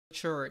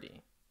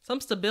maturity,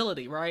 some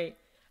stability, right?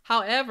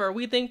 However,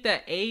 we think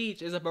that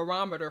age is a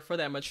barometer for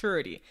that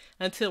maturity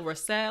until we're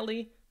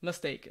sadly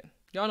mistaken.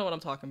 Y'all know what I'm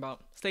talking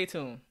about. Stay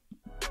tuned.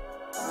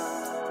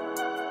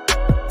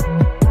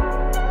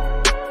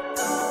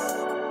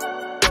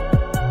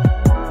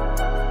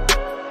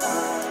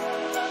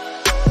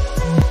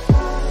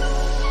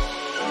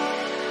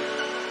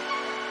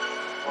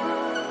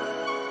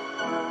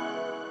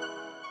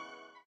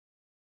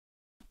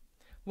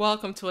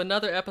 Welcome to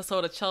another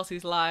episode of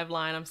Chelsea's Live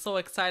Line. I'm so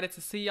excited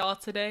to see y'all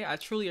today. I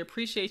truly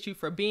appreciate you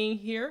for being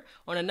here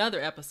on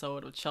another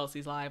episode of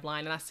Chelsea's Live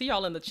Line. And I see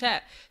y'all in the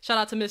chat. Shout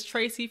out to Miss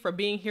Tracy for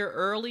being here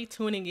early,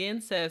 tuning in,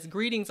 says,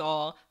 greetings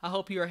all. I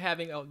hope you are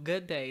having a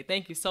good day.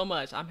 Thank you so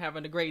much. I'm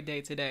having a great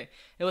day today.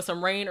 It was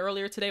some rain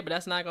earlier today, but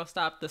that's not going to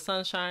stop the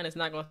sunshine. It's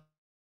not going to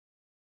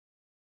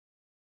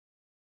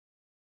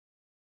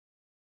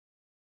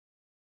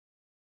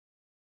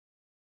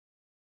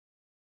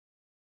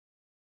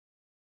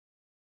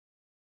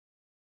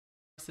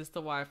It's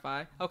the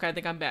Wi-Fi. Okay, I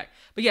think I'm back.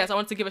 But yes, I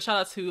want to give a shout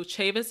out to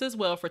Chavis as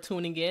well for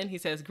tuning in. He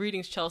says,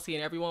 greetings, Chelsea,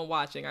 and everyone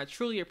watching. I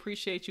truly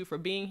appreciate you for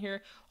being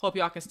here. Hope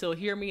y'all can still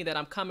hear me, that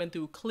I'm coming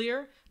through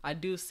clear. I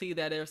do see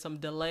that there's some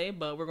delay,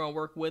 but we're going to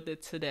work with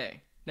it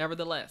today.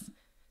 Nevertheless,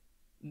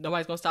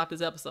 nobody's going to stop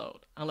this episode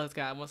unless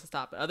God wants to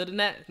stop it. Other than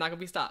that, it's not going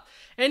to be stopped.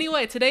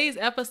 Anyway, today's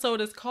episode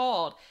is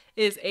called,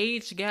 Is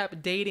Age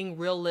Gap Dating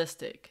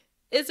Realistic?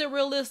 Is it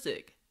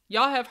realistic?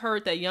 Y'all have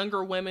heard that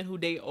younger women who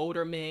date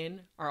older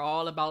men are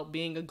all about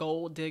being a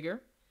gold digger.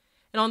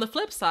 And on the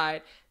flip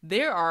side,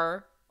 there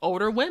are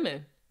older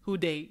women who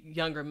date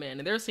younger men,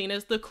 and they're seen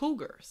as the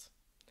cougars.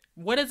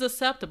 What is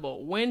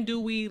acceptable? When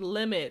do we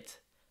limit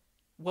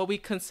what we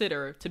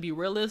consider to be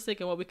realistic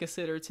and what we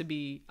consider to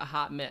be a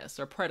hot mess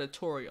or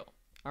predatorial?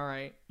 All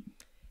right.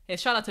 And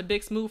shout out to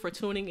Big Smooth for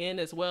tuning in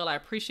as well. I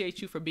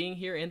appreciate you for being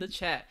here in the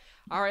chat.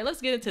 All right,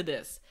 let's get into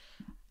this.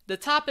 The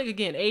topic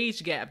again,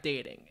 age gap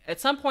dating. At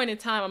some point in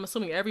time, I'm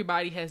assuming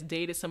everybody has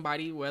dated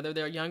somebody, whether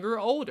they're younger or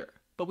older,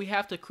 but we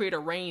have to create a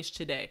range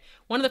today.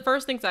 One of the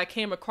first things I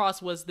came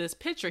across was this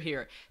picture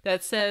here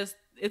that says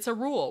it's a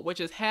rule, which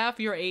is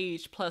half your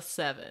age plus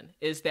 7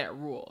 is that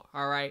rule.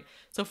 All right.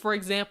 So for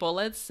example,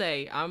 let's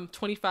say I'm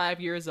 25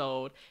 years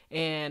old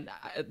and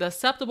the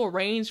acceptable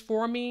range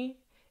for me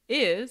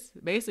is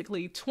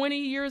basically 20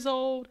 years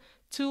old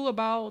to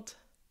about,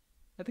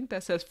 I think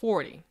that says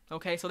 40.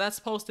 Okay, so that's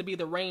supposed to be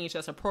the range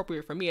that's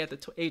appropriate for me at the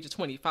age of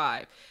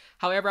 25.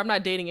 However, I'm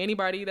not dating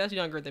anybody that's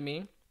younger than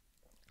me.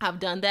 I've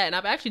done that, and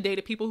I've actually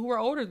dated people who are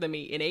older than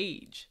me in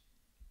age.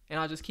 And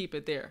I'll just keep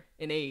it there,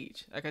 in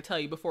age. Like I tell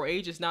you before,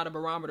 age is not a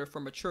barometer for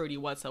maturity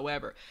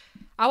whatsoever.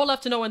 I would love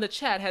to know in the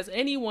chat, has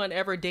anyone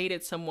ever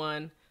dated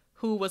someone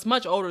who was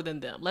much older than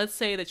them? Let's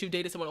say that you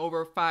dated someone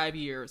over 5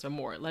 years or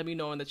more. Let me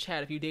know in the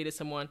chat if you dated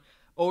someone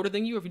older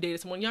than you, or if you dated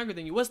someone younger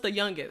than you. What's the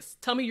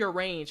youngest? Tell me your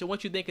range and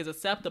what you think is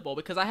acceptable,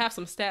 because I have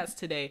some stats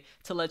today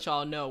to let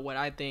y'all know what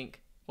I think,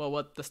 well,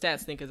 what the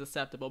stats think is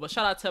acceptable. But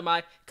shout out to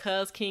my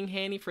cuz King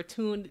Hanny for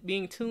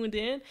being tuned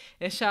in,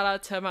 and shout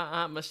out to my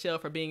Aunt Michelle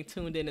for being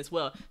tuned in as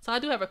well. So I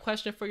do have a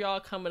question for y'all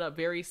coming up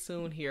very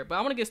soon here, but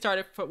I want to get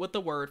started with the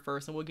word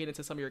first, and we'll get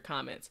into some of your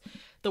comments.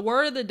 The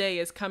word of the day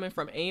is coming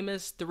from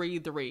Amos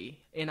 3:3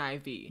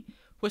 NIV,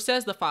 which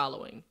says the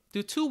following: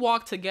 do two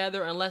walk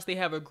together unless they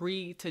have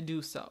agreed to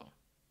do so?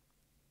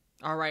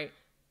 All right.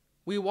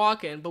 We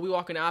walk in, but we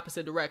walk in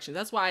opposite directions.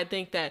 That's why I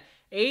think that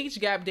age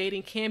gap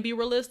dating can be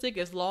realistic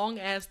as long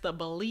as the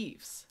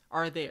beliefs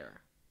are there.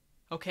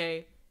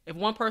 Okay. If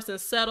one person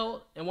is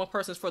settled and one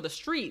person's for the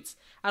streets,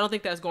 I don't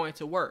think that's going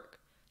to work.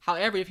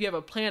 However, if you have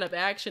a plan of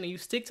action and you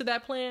stick to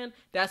that plan,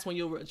 that's when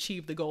you'll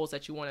achieve the goals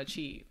that you want to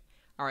achieve.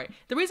 All right.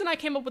 The reason I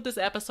came up with this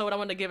episode, I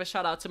want to give a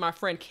shout out to my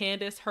friend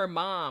Candace, her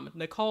mom,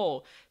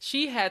 Nicole.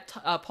 She had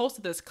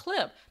posted this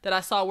clip that I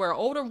saw where an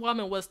older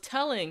woman was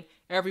telling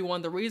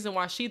everyone the reason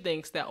why she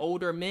thinks that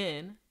older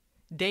men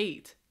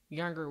date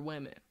younger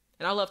women.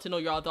 And I'd love to know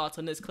your thoughts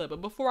on this clip.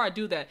 But before I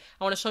do that,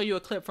 I want to show you a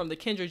clip from the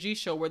Kendra G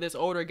show where this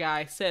older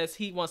guy says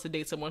he wants to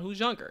date someone who's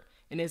younger.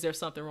 And is there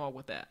something wrong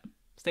with that?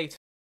 Stay tuned.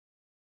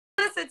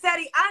 Listen,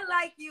 Teddy, I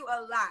like you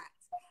a lot.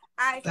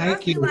 I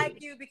especially like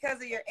you because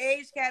of your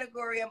age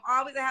category.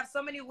 I have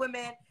so many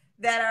women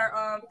that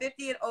are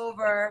 50 and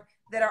over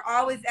that are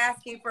always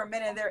asking for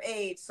men in their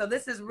age. So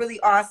this is really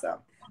awesome.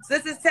 So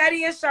this is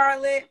Teddy in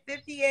Charlotte,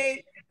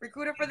 58,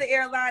 recruiter for the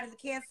airline, is a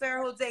Cancer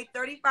who'll date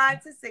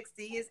 35 to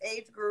 60, his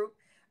age group.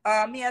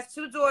 He has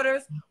 2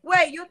 daughters.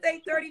 Wait, you'll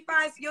date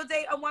 35, so you'll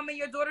date a woman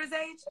your daughter's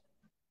age?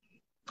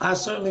 I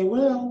certainly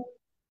will.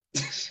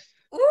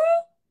 Ooh.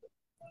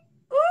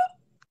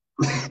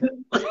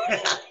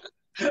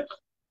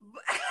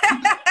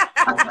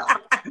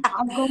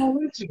 I'm going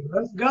with you.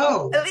 Let's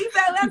go. At least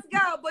let's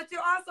go. But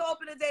you're also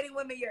open to dating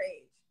women your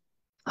age.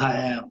 I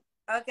am.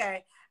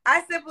 Okay.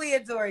 I simply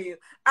adore you.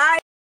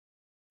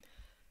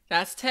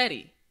 That's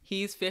Teddy.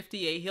 He's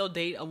 58. He'll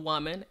date a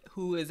woman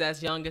who is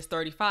as young as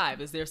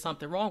 35. Is there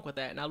something wrong with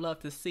that? And I'd love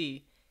to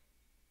see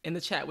in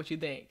the chat what you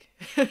think.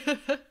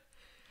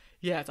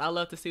 Yes, I'd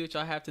love to see what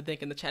y'all have to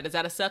think in the chat. Is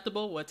that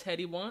acceptable, what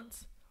Teddy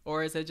wants?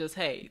 Or is it just,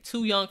 hey,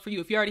 too young for you?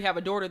 If you already have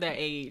a daughter that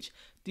age,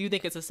 do you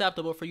think it's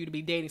acceptable for you to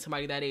be dating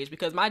somebody that age?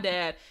 Because my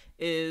dad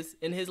is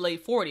in his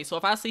late 40s. So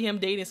if I see him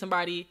dating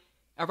somebody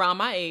around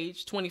my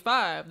age,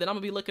 25, then I'm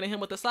going to be looking at him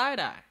with a side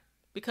eye.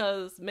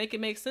 Because make it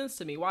make sense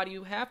to me. Why do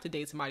you have to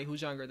date somebody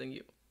who's younger than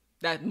you?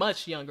 That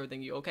much younger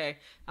than you, okay?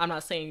 I'm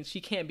not saying she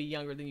can't be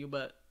younger than you,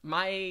 but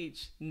my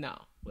age, no.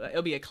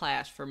 It'll be a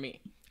clash for me.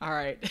 All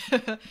right.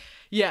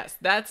 Yes,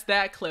 that's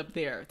that clip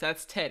there.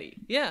 That's Teddy.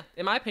 Yeah,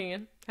 in my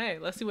opinion. Hey,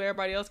 let's see what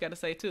everybody else got to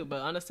say too.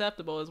 But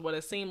unacceptable is what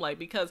it seemed like,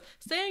 because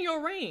stay in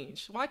your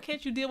range. Why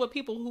can't you deal with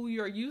people who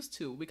you're used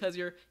to? Because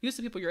you're used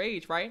to people your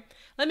age, right?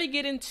 Let me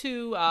get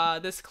into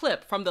this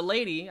clip from the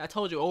lady. I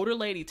told you, older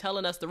lady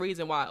telling us the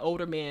reason why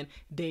older men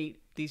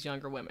date these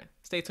younger women.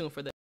 Stay tuned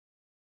for this.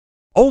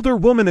 Older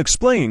woman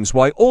explains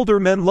why older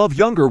men love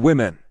younger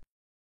women.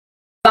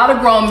 A lot of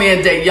grown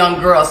men date young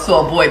girls to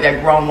avoid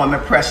that grown woman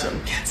pressure.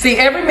 See,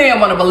 every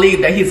man want to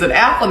believe that he's an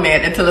alpha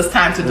man until it's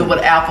time to do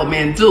what alpha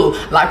men do,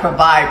 like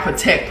provide,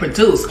 protect,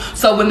 produce.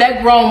 So when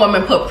that grown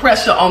woman put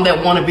pressure on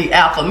that wannabe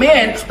alpha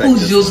man,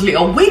 who's usually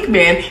a weak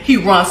man, he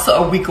runs to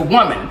a weaker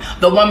woman.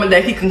 The woman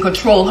that he can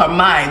control her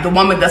mind, the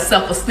woman that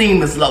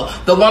self-esteem is low,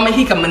 the woman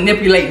he can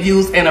manipulate,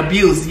 use, and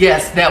abuse.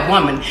 Yes, that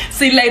woman.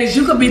 See, ladies,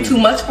 you could be too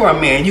much for a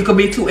man. You could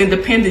be too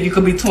independent. You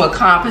could be too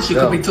accomplished. You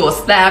could be too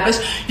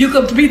established. You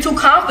could be too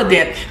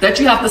confident that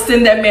you have to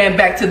send that man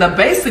back to the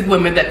basic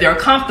women that they're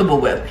comfortable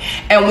with.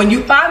 And when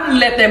you finally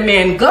let that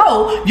man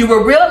go, you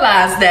will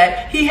realize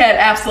that he had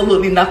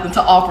absolutely nothing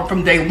to offer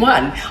from day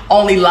one,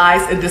 only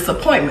lies and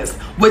disappointments,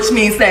 which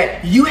means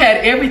that you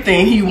had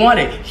everything he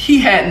wanted. He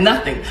had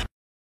nothing.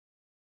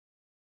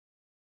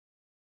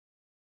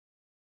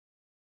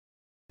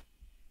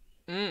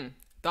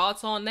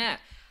 Thoughts on that?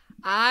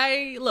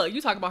 Look,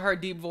 you talk about her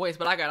deep voice,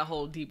 but I got a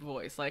whole deep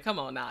voice. Like, come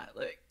on now.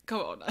 Like, come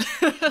on now.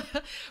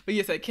 But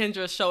you said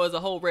Kendra's show is a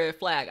whole red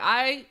flag.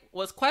 I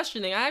was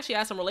questioning. I actually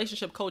asked some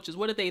relationship coaches,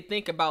 what did they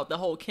think about the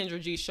whole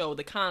Kendra G show,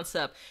 the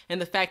concept,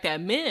 and the fact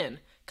that men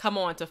come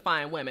on to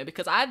find women?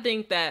 Because I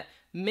think that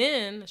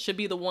men should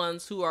be the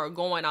ones who are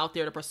going out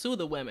there to pursue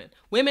the women.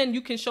 Women,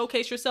 you can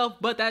showcase yourself,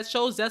 but that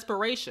shows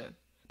desperation.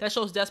 That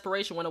shows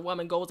desperation when a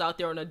woman goes out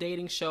there on a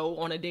dating show,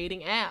 on a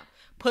dating app,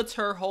 puts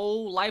her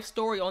whole life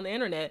story on the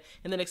internet,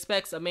 and then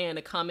expects a man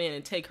to come in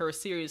and take her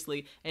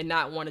seriously and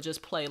not want to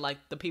just play like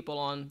the people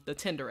on the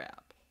Tinder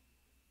app.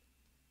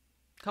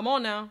 Come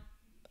on now.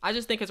 I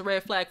just think it's a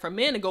red flag for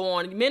men to go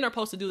on. Men are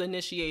supposed to do the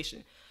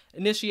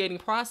initiating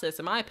process,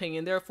 in my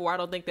opinion. Therefore, I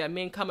don't think that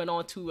men coming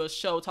on to a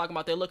show talking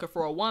about they're looking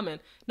for a woman.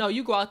 No,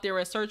 you go out there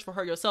and search for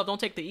her yourself. Don't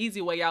take the easy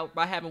way out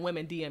by having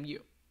women DM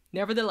you.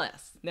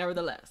 Nevertheless.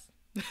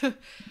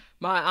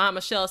 My Aunt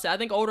Michelle said, I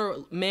think older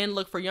men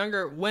look for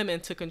younger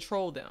women to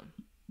control them.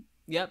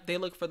 Yep, they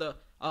look for the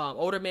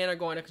older men are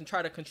going to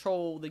try to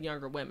control the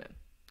younger women.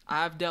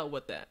 I've dealt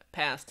with that.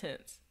 Past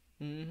tense.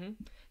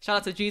 Shout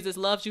out to Jesus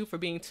Loves You for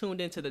being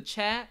tuned into the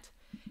chat.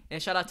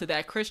 And shout out to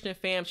that Christian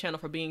Fam channel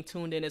for being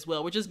tuned in as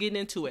well. We're just getting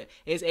into it.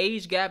 Is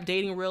age gap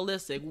dating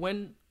realistic?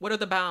 What are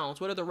the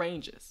bounds? What are the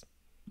ranges?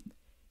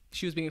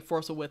 She was being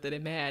forceful with it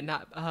and mad,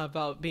 not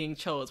about being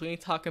chose. We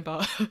ain't talking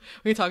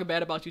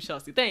bad about you,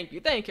 Chelsea. Thank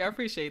you. I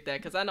appreciate that,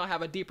 because I know I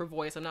have a deeper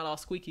voice. I'm not all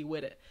squeaky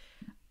with it.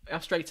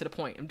 I'm straight to the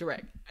point. I'm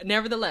direct.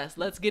 Nevertheless,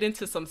 let's get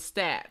into some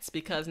stats,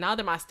 because now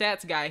that my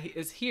stats guy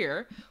is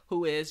here,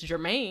 who is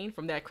Jermaine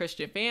from that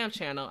Christian Fam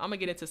channel, I'm gonna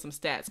get into some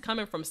stats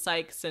coming from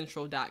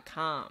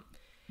PsychCentral.com.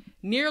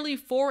 Nearly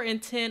 4 in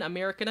 10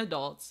 American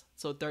adults,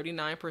 so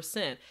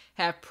 39%,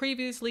 have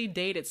previously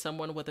dated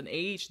someone with an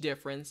age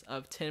difference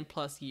of 10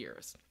 plus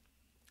years.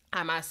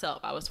 I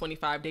myself, I was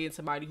 25, dating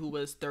somebody who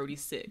was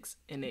 36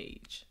 in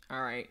age.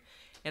 All right.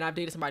 And I've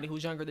dated somebody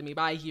who's younger than me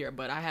by a year,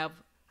 but I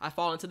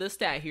fall into this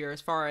stat here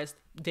as far as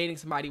dating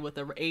somebody with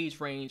an age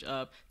range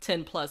of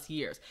 10 plus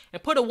years.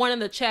 And put a 1 in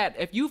the chat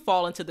if you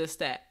fall into this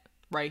stat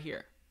right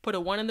here. Put a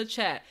 1 in the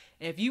chat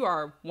if you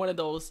are one of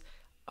those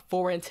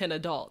 4 in 10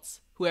 adults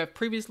who have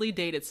previously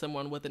dated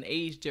someone with an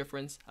age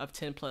difference of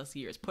 10 plus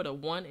years. Put a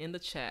 1 in the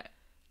chat.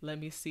 Let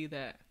me see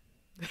that.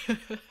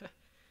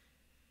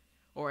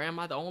 Or am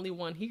I the only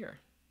one here?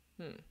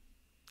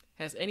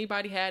 Has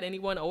anybody had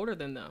anyone older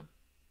than them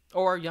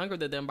or younger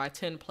than them by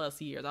 10 plus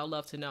years? I'd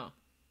love to know.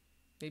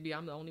 Maybe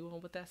I'm the only one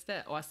with that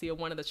stat. Oh, I see a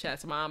 1 in the chat.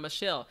 So my Aunt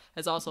Michelle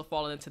has also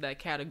fallen into that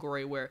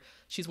category where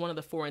she's one of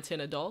the 4 in 10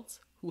 adults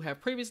who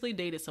have previously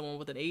dated someone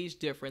with an age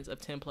difference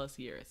of 10 plus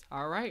years.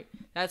 All right.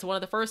 That's one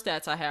of the first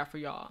stats I have for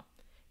y'all.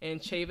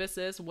 And Chavis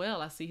as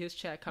well. I see his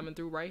chat coming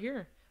through right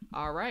here.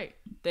 All right.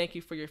 Thank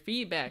you for your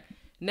feedback.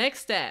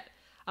 Next stat.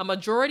 A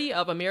majority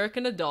of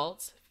American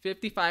adults,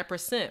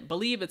 55%,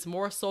 believe it's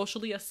more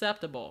socially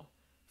acceptable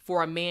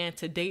for a man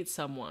to date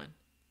someone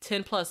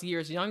 10 plus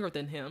years younger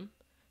than him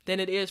than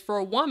it is for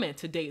a woman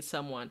to date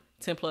someone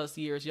 10 plus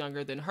years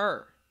younger than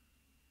her.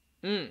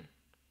 Do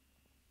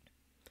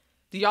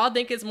y'all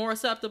think it's more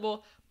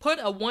acceptable? Put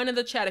a 1 in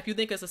the chat if you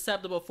think it's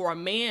acceptable for a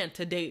man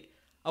to date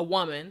a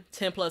woman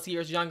 10 plus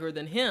years younger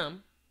than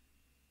him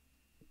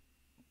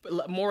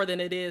more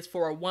than it is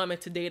for a woman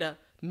to date a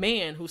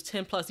man who's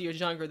 10 plus years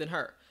younger than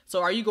her.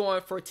 So are you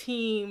going for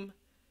team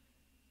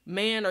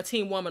man or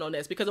team woman on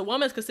this, because a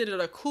woman is considered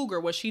a cougar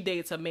when she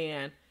dates a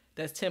man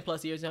that's 10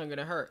 plus years younger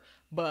than her.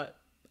 But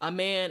a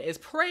man is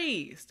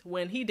praised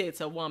when he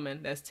dates a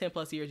woman that's 10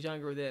 plus years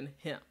younger than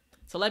him.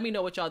 So let me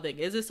know what y'all think.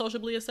 Is it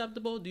socially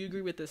acceptable? Do you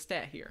agree with this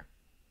stat here?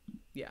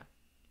 Yeah.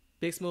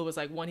 Big Smooth is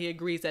like one. He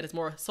agrees that it's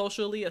more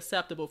socially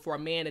acceptable for a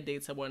man to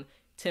date someone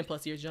 10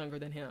 plus years younger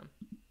than him.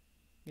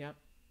 Yep.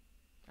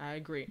 I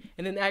agree.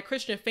 And then that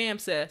Christian Fam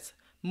says,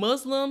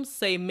 Muslims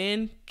say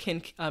men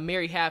can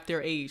marry half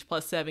their age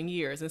plus 7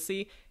 years. And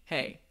see,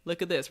 hey,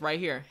 look at this right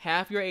here.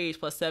 Half your age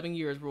plus 7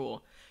 years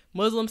rule.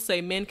 Muslims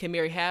say men can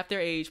marry half their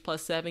age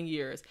plus 7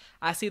 years.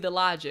 I see the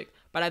logic,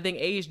 but I think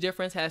age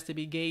difference has to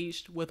be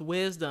gauged with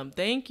wisdom.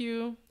 Thank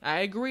you. I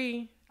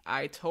agree.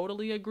 I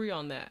totally agree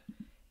on that.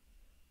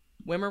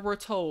 Women were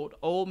told,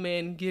 old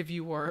men give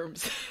you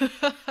worms.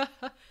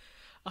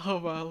 Oh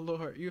my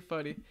Lord, you're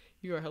funny.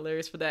 You are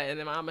hilarious for that. And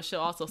then Mama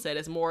Michelle also said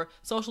it's more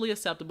socially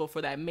acceptable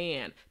for that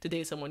man to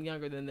date someone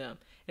younger than them.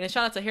 And then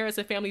shout out to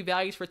Harrison Family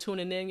Values for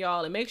tuning in,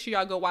 y'all. And make sure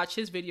y'all go watch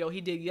his video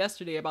he did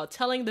yesterday about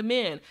telling the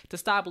men to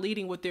stop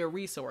leading with their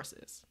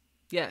resources.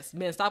 Yes,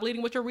 men, stop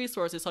leading with your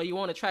resources so you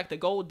won't attract the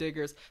gold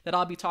diggers that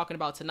I'll be talking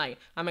about tonight.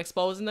 I'm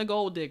exposing the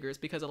gold diggers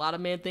because a lot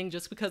of men think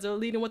just because they're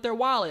leading with their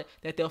wallet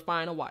that they'll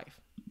find a wife.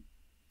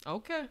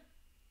 Okay.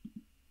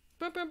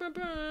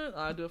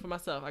 I'll do it for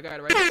myself. I got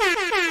it right here.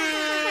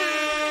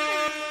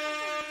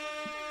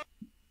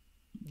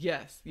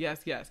 Yes.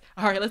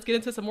 All right, let's get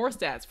into some more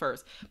stats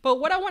first.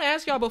 But what I want to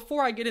ask y'all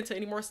before I get into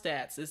any more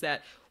stats is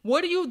that,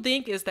 what do you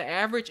think is the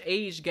average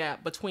age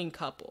gap between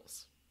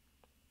couples?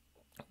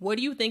 What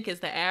do you think is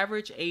the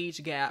average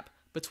age gap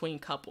between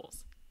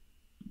couples?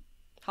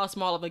 How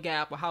small of a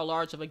gap or how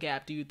large of a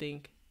gap do you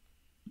think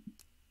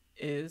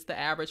is the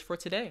average for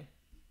today?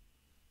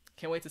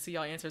 Can't wait to see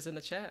y'all answers in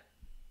the chat.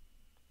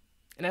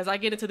 And as I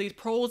get into these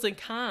pros and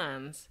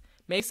cons,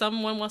 maybe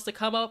someone wants to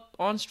come up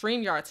on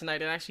StreamYard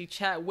tonight and actually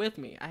chat with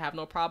me. I have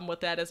no problem with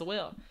that as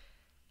well.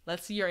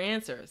 Let's see your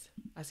answers.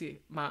 I see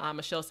my Aunt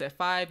Michelle said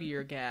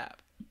 5-year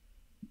gap.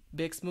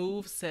 Big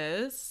Smooth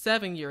says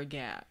 7-year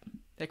gap.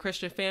 That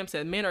Christian Fam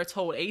said men are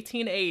told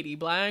 18 to 80,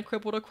 blind,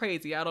 crippled, or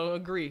crazy. I don't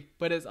agree,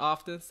 but it's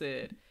often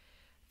said.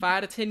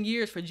 5 to 10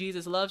 years for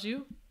Jesus Loves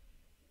You.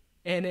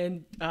 And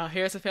then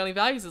Harrison Family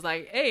Values is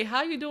like, hey,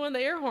 how you doing the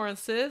air horn,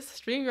 sis?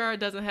 StreamYard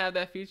doesn't have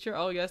that feature.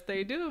 Oh, yes,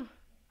 they do.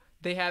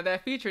 They have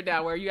that feature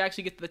now where you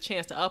actually get the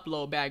chance to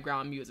upload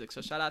background music. So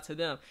shout out to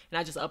them. And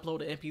I just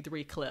upload an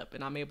MP3 clip,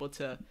 and I'm able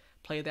to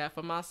play that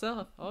for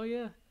myself. Oh,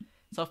 yeah.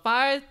 So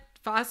I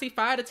see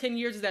 5 to 10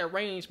 years is that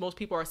range most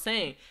people are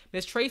saying.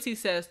 Miss Tracy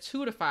says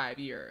 2 to 5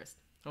 years.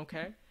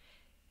 Okay.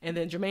 And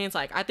then Jermaine's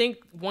like, I think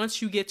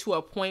once you get to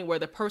a point where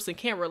the person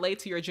can't relate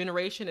to your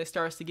generation, it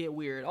starts to get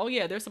weird. Oh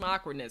yeah, there's some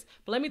awkwardness.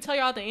 But let me tell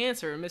y'all the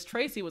answer. Miss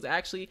Tracy was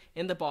actually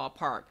in the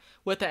ballpark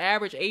with the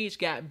average age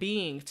gap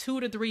being 2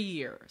 to 3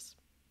 years.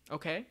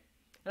 Okay?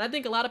 And I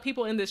think a lot of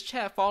people in this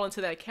chat fall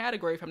into that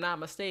category, if I'm not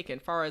mistaken.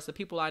 As far as the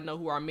people I know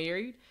who are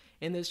married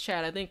in this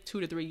chat, I think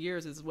 2 to 3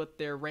 years is what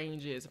their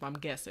range is, if I'm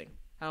guessing.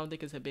 I don't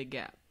think it's a big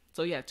gap.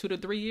 So yeah, 2 to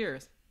 3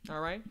 years.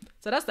 All right?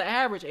 So that's the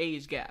average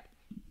age gap.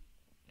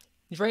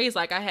 Dre's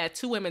like, I had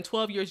 2 women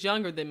 12 years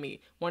younger than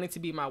me wanting to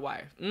be my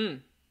wife.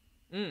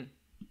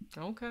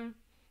 Okay.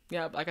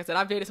 Yeah, like I said,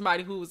 I've dated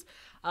somebody who's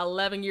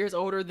 11 years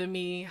older than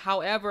me.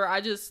 However,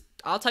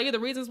 I'll tell you the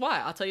reasons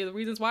why. I'll tell you the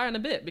reasons why in a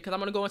bit, because I'm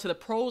going to go into the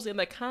pros and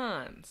the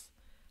cons.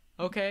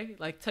 Okay?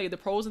 Like, tell you the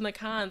pros and the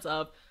cons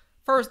of,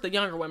 first, the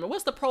younger women.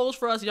 What's the pros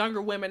for us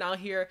younger women out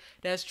here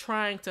that's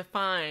trying to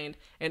find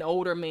an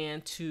older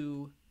man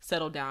to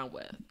settle down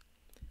with?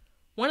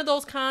 One of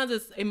those cons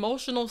is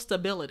emotional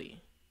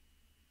stability.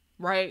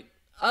 Right?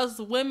 Us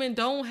women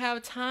don't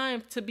have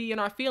time to be in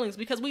our feelings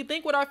because we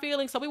think with our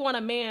feelings. So we want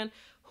a man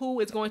who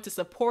is going to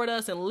support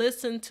us and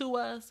listen to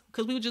us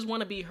because we just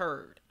want to be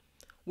heard.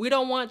 We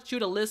don't want you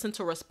to listen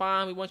to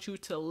respond. We want you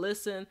to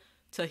listen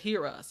to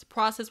hear us,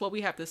 process what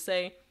we have to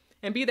say,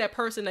 and be that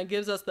person that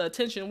gives us the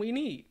attention we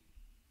need.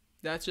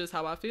 That's just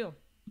how I feel.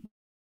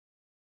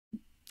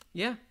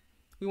 Yeah.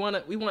 We want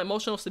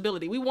emotional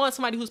stability. We want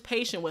somebody who's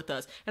patient with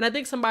us. And I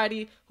think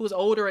somebody who's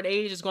older in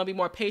age is going to be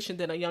more patient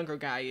than a younger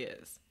guy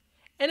is.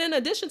 And in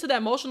addition to that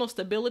emotional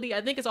stability,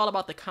 I think it's all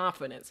about the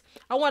confidence.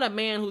 I want a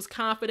man who's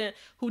confident,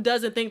 who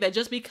doesn't think that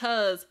just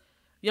because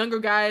younger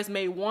guys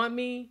may want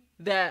me,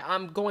 that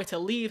I'm going to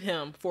leave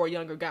him for a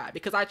younger guy.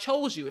 Because I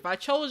chose you. If I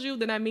chose you,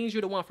 then that means you're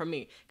the one for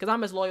me. Because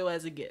I'm as loyal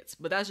as it gets.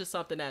 But that's just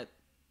something that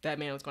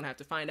man is going to have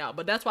to find out.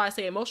 But that's why I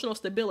say emotional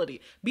stability.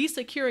 Be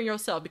secure in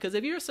yourself. Because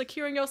if you're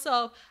secure in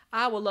yourself,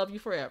 I will love you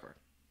forever.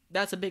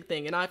 That's a big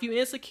thing. And now if you're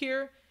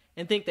insecure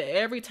and think that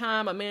every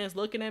time a man's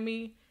looking at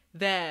me,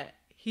 that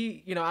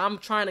I'm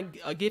trying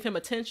to give him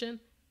attention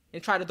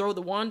and try to throw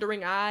the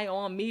wandering eye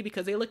on me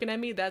because they're looking at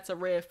me, that's a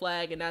red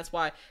flag. And that's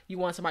why you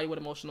want somebody with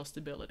emotional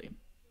stability.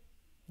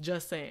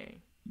 Just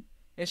saying.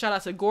 And shout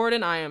out to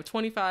Gordon. I am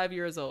 25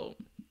 years old.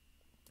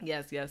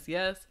 Yes.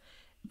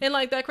 And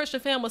like that Christian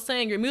fan was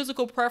saying, your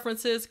musical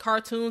preferences,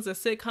 cartoons, and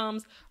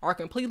sitcoms are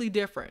completely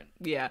different.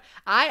 Yeah.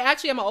 I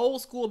actually am an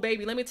old school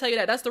baby. Let me tell you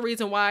that. That's the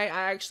reason why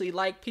I actually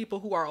like people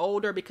who are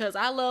older, because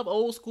I love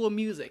old school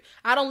music.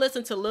 I don't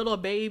listen to Little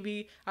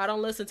Baby. I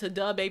don't listen to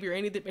Dub Baby or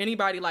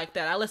anybody like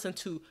that. I listen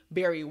to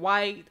Barry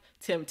White,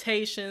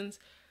 Temptations,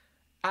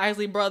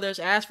 Isley Brothers,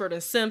 Ashford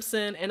and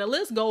Simpson, and the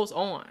list goes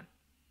on.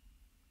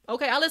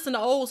 Okay, I listen to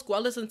old school. I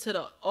listen to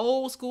the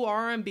old school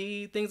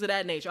R&B, things of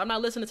that nature. I'm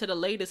not listening to the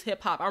latest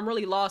hip hop. I'm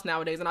really lost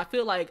nowadays, and I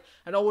feel like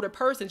an older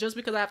person just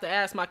because I have to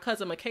ask my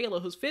cousin Michaela,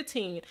 who's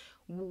 15,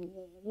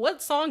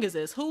 what song is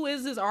this? Who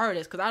is this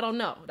artist? Because I don't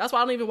know. That's why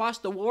I don't even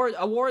watch the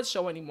awards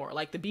show anymore,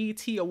 like the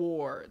BET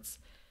Awards.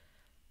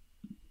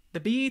 The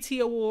BET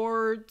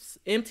Awards,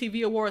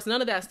 MTV Awards,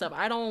 none of that stuff.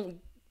 I don't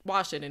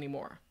watch it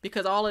anymore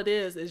because all it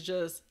is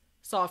just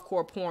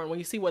softcore porn when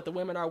you see what the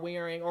women are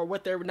wearing or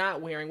what they're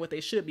not wearing, what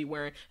they should be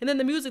wearing, and then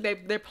the music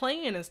they're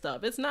playing and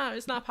stuff. It's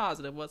not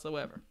positive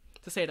whatsoever,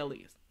 to say the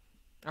least.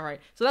 All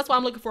right, so that's why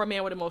I'm looking for a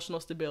man with emotional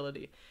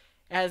stability,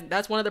 as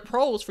that's one of the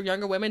pros for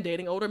younger women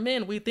dating older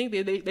men. We think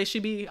they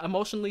should be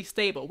emotionally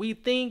stable. We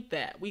think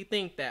that.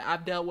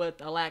 I've dealt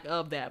with a lack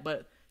of that,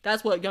 but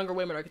that's what younger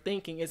women are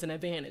thinking is an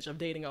advantage of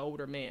dating an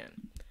older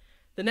man.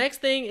 The next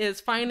thing is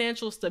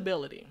financial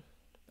stability.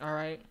 All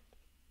right.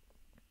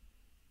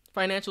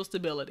 Financial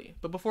stability.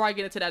 But before I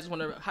get into that, I just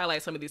want to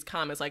highlight some of these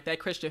comments, like that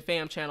Christian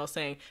Fam channel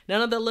saying,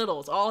 none of the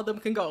littles, all of them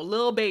can go.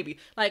 Lil Baby.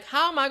 Like,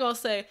 how am I going to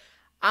say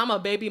I'm a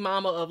baby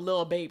mama of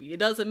Lil Baby? It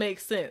doesn't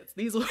make sense.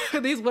 These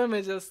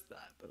women just,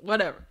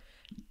 whatever.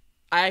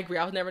 I agree.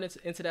 I was never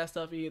into that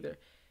stuff either.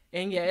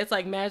 And yeah, it's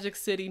like Magic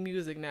City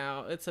music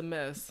now. It's a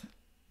mess.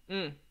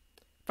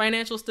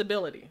 Financial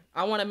stability.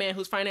 I want a man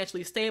who's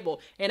financially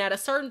stable. And at a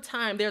certain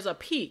time, there's a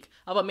peak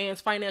of a man's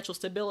financial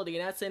stability.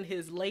 And that's in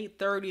his late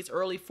 30s,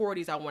 early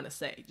 40s, I want to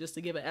say, just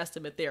to give an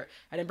estimate there.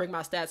 I didn't bring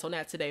my stats on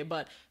that today,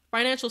 but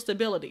financial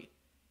stability.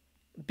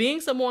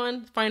 Being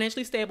someone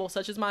financially stable,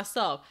 such as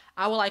myself,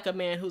 I would like a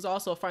man who's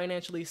also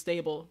financially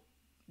stable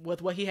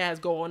with what he has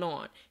going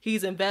on.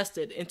 He's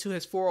invested into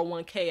his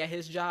 401k at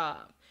his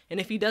job.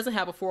 And if he doesn't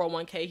have a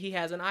 401k, he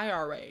has an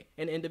IRA,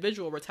 an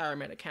individual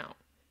retirement account.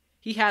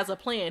 He has a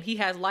plan. He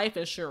has life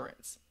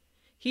insurance.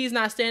 He's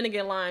not standing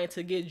in line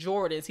to get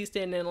Jordans. He's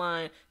standing in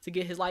line to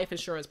get his life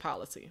insurance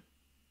policy.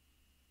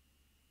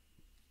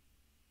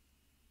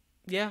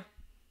 Yeah,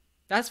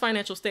 that's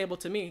financial stable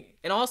to me.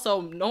 And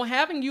also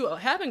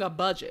having a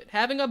budget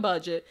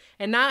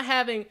and not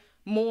having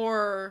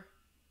more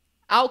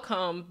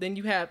outcome than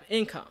you have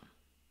income.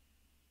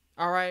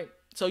 All right.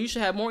 So you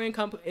should have more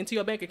income into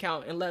your bank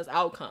account and less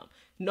outcome.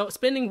 No,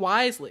 spending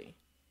wisely.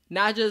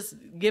 Not just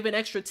giving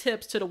extra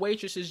tips to the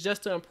waitresses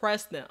just to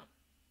impress them.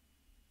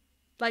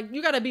 Like,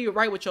 you got to be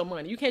right with your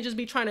money. You can't just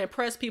be trying to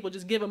impress people,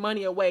 just giving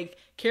money away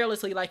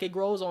carelessly like it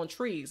grows on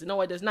trees. No,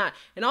 it does not.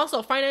 And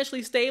also,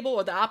 financially stable,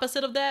 or the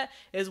opposite of that,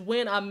 is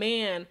when a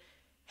man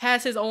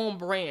has his own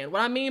brand.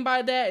 What I mean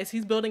by that is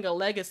he's building a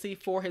legacy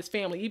for his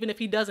family. Even if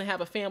he doesn't have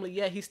a family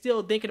yet, he's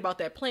still thinking about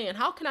that plan.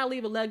 How can I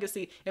leave a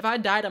legacy? If I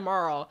die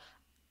tomorrow,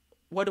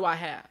 what do I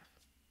have?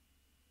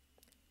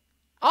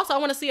 Also, I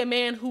want to see a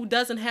man who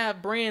doesn't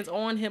have brands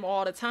on him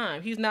all the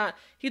time. He's not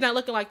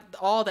looking like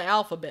all the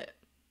alphabet,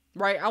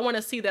 right? I want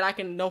to see that I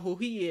can know who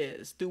he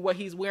is through what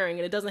he's wearing,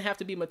 and it doesn't have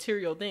to be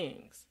material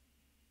things.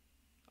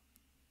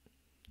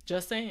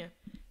 Just saying.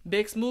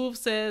 Big Smooth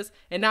says,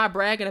 and not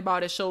bragging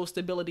about it shows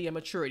stability and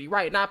maturity,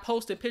 right? Not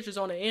posting pictures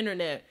on the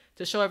internet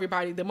to show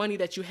everybody the money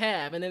that you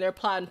have, and then they're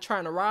plotting,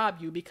 trying to rob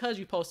you because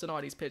you posted all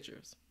these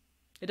pictures.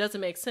 It doesn't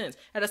make sense.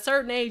 At a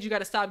certain age, you got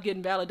to stop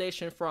getting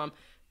validation from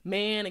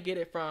man and get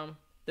it from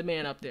the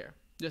man up there.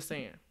 Just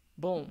saying.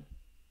 Boom.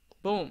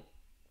 Boom.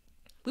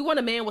 We want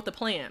a man with a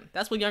plan.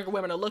 That's what younger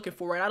women are looking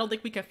for. And I don't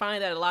think we can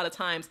find that a lot of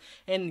times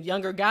in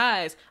younger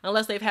guys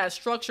unless they've had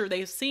structure.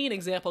 They've seen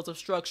examples of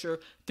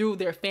structure through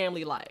their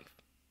family life.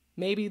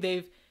 Maybe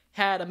they've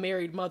had a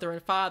married mother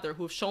and father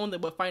who have shown them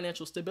what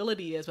financial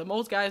stability is. But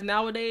most guys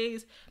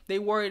nowadays, they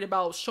worried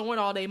about showing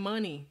all their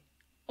money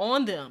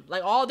on them.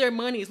 Like, all their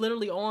money is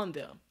literally on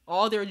them.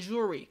 All their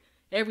jewelry.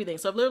 Everything.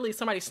 So if literally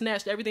somebody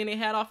snatched everything they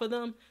had off of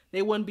them,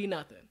 they wouldn't be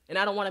nothing. And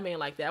I don't want a man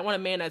like that. I want a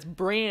man that's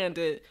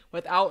branded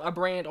without a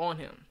brand on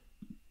him.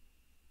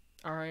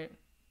 All right.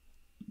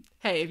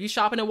 Hey, if you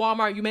shopping at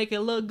Walmart, you make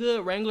it look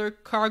good. Wrangler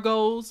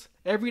cargos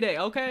every day,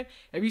 okay?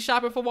 If you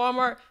shopping for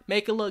Walmart,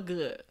 make it look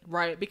good,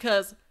 right?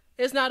 Because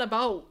it's not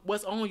about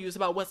what's on you. It's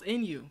about what's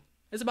in you.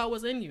 It's about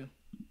what's in you.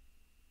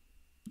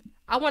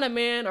 I want a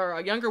man, or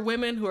a younger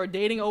women who are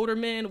dating older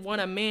men,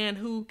 want a man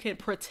who can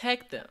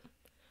protect them.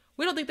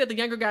 We don't think that the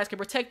younger guys can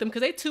protect them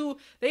because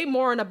they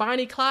more in a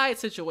Bonnie Clyde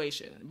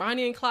situation.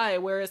 Bonnie and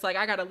Clyde, where it's like,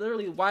 I got to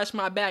literally watch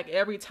my back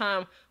every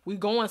time we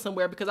going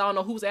somewhere because I don't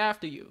know who's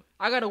after you.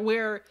 I got to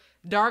wear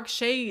dark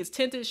shades,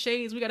 tinted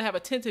shades. We got to have a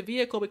tinted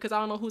vehicle because I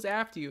don't know who's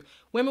after you.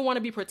 Women want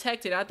to be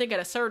protected. I think at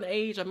a certain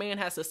age, a man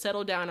has to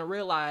settle down and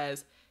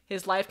realize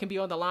his life can be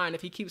on the line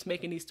if he keeps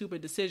making these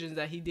stupid decisions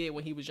that he did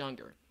when he was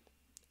younger.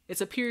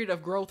 It's a period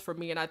of growth for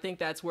me, and I think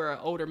that's where an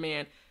older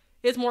man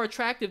is more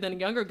attractive than a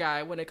younger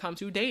guy when it comes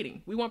to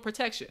dating. We want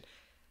protection.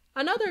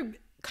 Another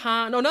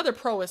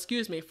pro,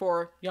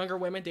 for younger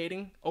women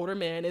dating older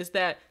men is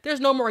that there's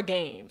no more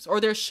games, or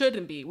there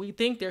shouldn't be. We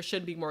think there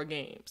should be more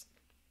games.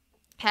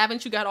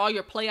 Haven't you got all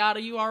your play out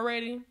of you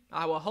already?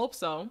 I will hope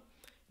so.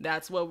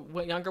 That's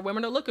what younger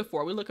women are looking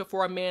for. We're looking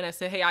for a man that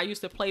said, hey, I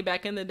used to play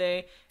back in the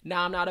day.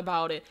 Now I'm not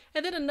about it.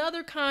 And then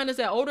another kind is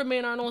that older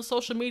men aren't on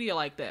social media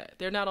like that.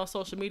 They're not on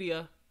social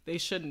media. They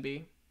shouldn't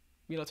be,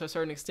 to a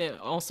certain extent,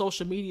 on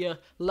social media,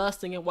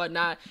 lusting and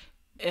whatnot.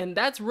 And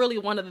that's really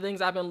one of the things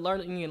I've been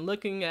learning and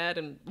looking at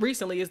and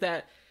recently is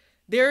that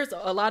there's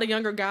a lot of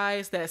younger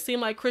guys that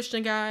seem like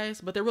Christian guys,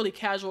 but they're really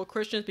casual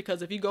Christians,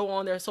 because if you go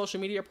on their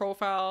social media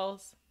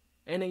profiles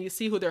and then you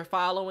see who they're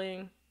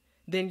following,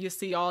 then you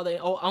see all the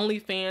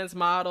OnlyFans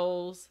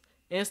models,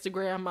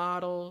 Instagram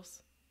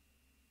models,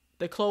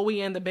 the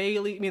Chloe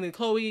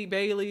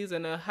Baileys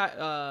and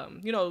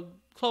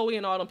Chloe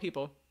and all them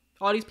people.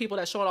 All these people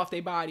that showing off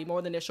their body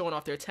more than they're showing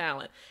off their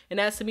talent. And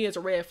that to me is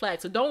a red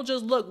flag. So don't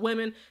just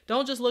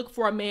look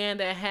for a man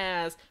that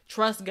has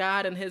trust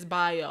God in his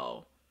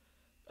bio,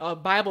 a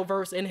Bible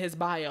verse in his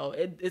bio.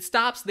 It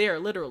stops there,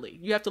 literally.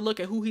 You have to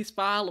look at who he's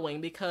following,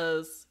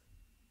 because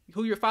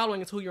who you're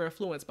following is who you're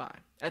influenced by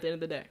at the end of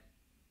the day.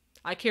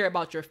 I care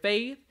about your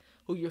faith,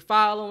 who you're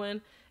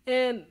following,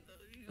 and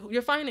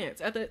your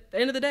finance at the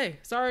end of the day.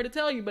 Sorry to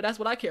tell you, but that's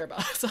what I care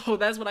about. So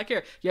that's what I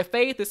care. Your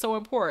faith is so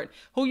important.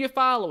 Who you're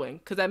following,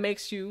 because that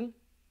makes you,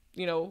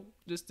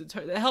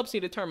 that helps you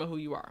determine who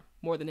you are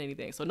more than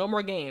anything. So no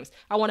more games.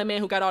 I want a man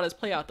who got all his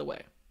play out the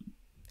way.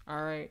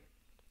 All right.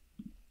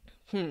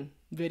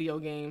 Video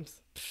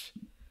games.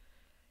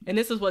 And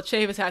this is what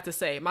Chavis had to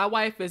say. My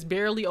wife is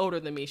barely older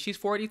than me. She's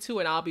 42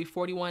 and I'll be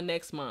 41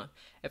 next month.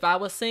 If I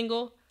was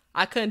single,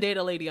 I couldn't date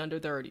a lady under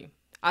 30.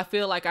 I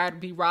feel like I'd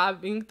be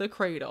robbing the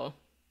cradle.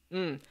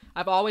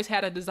 I've always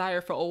had a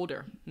desire for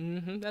older.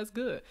 That's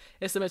good.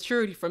 It's a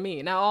maturity for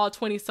me. Now all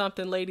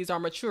 20-something ladies are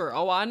mature.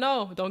 Oh, I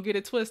know. Don't get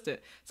it twisted.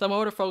 Some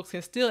older folks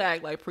can still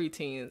act like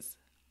preteens.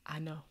 I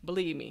know.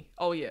 Believe me.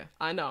 Oh, yeah.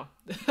 I know.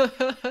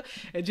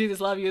 And Jesus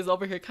Love You is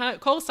over here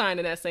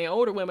co-signing that, saying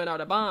older women are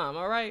the bomb.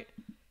 All right?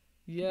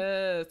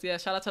 Yes. Yeah.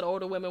 Shout out to the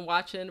older women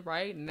watching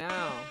right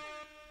now.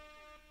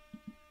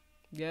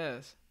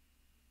 Yes.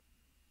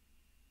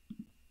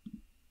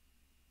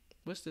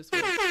 What's this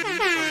one?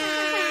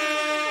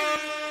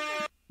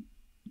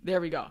 There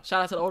we go.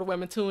 Shout out to the older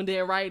women tuned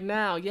in right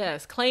now.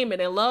 Yes, claim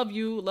it and love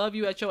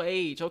you at your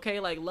age. Okay,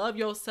 like love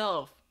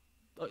yourself.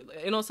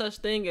 Ain't no such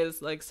thing as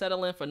like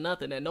settling for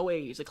nothing at no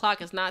age. The clock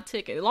is not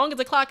ticking. As long as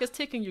the clock is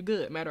ticking, you're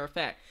good. Matter of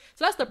fact.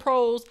 So that's the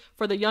pros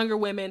for the younger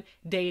women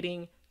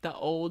dating the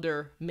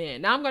older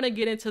men. Now I'm gonna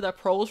get into the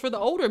pros for the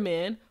older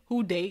men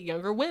who date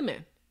younger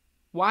women.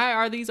 Why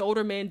are these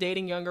older men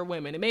dating younger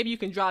women? And maybe you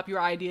can drop your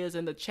ideas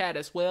in the chat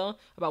as well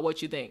about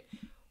what you think.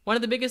 One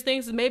of the biggest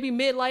things is maybe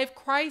midlife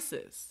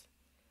crisis.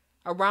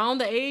 Around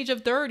the age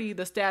of 30,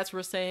 the stats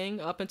were saying,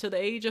 up until the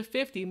age of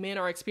 50, men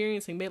are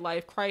experiencing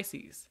midlife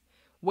crises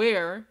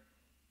where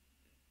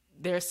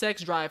their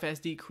sex drive has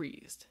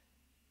decreased.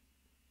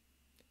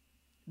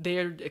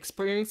 They're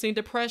experiencing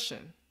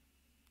depression.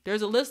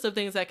 There's a list of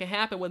things that can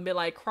happen with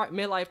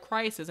midlife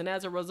crisis, and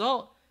as a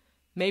result,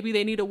 maybe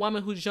they need a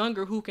woman who's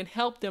younger who can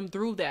help them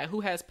through that,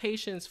 who has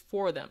patience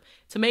for them,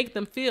 to make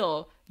them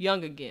feel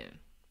young again.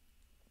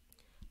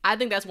 I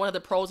think that's one of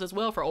the pros as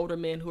well for older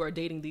men who are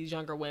dating these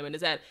younger women,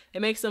 is that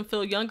it makes them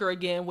feel younger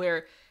again,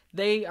 where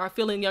they are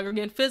feeling younger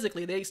again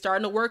physically. They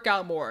starting to work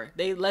out more.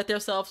 They let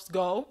themselves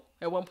go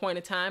at one point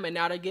in time, and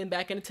now they're getting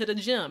back into the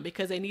gym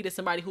because they needed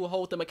somebody who will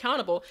hold them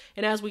accountable.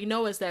 And as we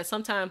know, is that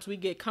sometimes we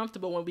get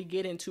comfortable when we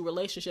get into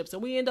relationships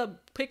and we end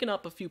up picking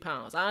up a few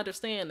pounds. I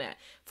understand that.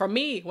 For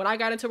me, when I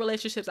got into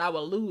relationships, I would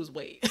lose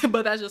weight,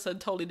 but that's just a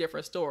totally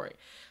different story.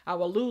 I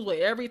will lose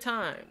weight every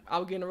time I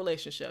would get in a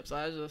relationship. So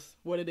that's just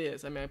what it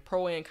is. I mean,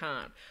 pro and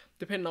con,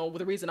 depending on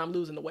the reason I'm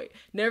losing the weight.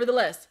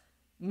 Nevertheless,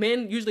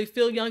 men usually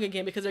feel young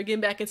again because they're getting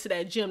back into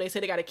that gym. They say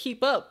they got to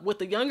keep up with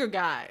the younger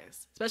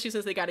guys, especially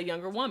since they got a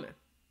younger woman.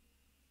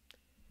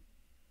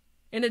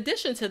 In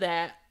addition to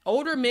that,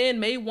 older men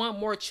may want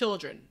more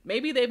children.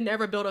 Maybe they've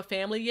never built a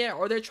family yet,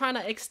 or they're trying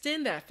to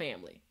extend that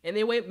family, and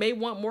they may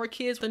want more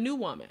kids with a new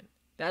woman.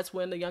 That's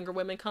when the younger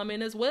women come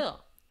in as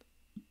well.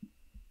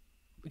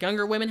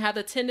 Younger women have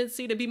the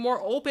tendency to be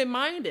more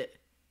open-minded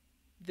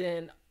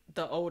than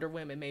the older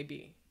women may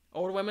be.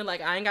 Older women like,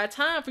 I ain't got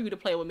time for you to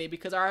play with me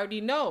because I already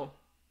know.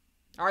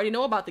 I already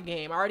know about the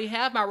game. I already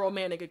have my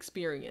romantic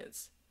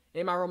experience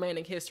in my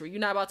romantic history.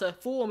 You're not about to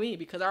fool me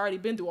because I already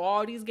been through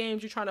all these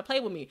games you're trying to play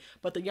with me.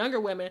 But the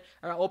younger women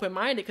are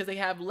open-minded because they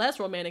have less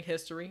romantic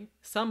history.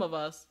 Some of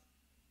us.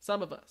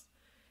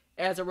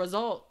 As a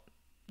result,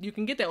 you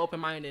can get that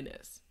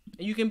open-mindedness.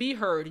 And you can be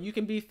heard and you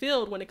can be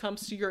filled when it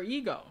comes to your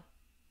ego.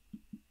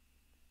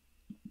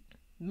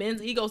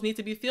 Men's egos need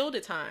to be filled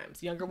at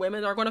times. Younger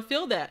women are going to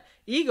feel that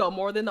ego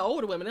more than the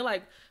older women. They're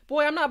like,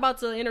 boy, I'm not about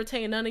to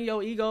entertain none of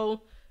your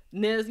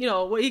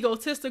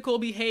egotistical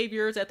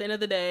behaviors. At the end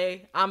of the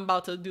day, I'm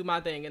about to do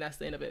my thing, and that's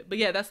the end of it. But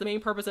yeah, that's the main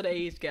purpose of the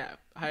age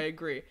gap. I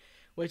agree,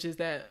 which is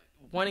that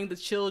wanting the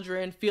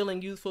children,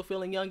 feeling youthful,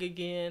 feeling young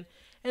again.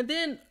 And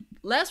then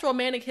less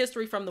romantic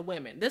history from the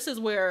women. This is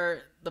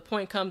where the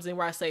point comes in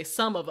where I say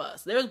some of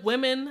us. There's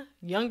women,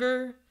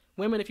 younger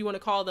women, if you want to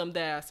call them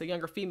that, so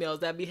younger females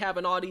that be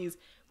having all these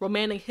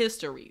romantic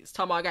histories.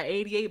 Talking about I got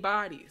 88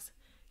 bodies,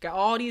 got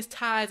all these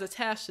ties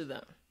attached to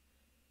them.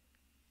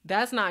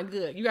 That's not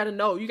good. You got to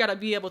know, you got to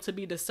be able to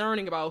be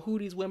discerning about who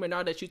these women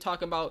are that you're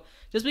talking about.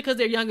 Just because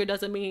they're younger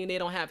doesn't mean they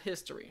don't have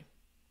history.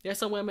 There's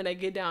some women that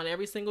get down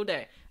every single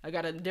day. I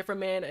got a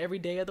different man every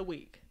day of the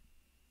week.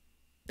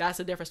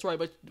 That's a different story.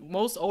 But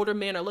most older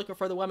men are looking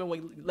for the woman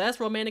with less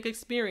romantic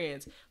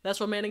experience,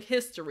 less romantic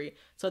history,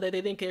 so that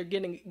they think they're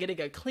getting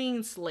a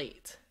clean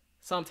slate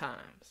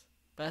sometimes.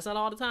 But that's not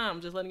all the time.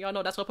 I'm just letting y'all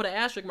know. That's why I put an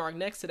asterisk mark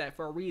next to that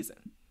for a reason.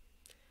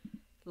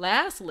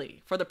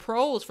 Lastly, for the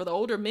pros, for the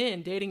older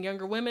men dating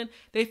younger women,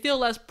 they feel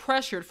less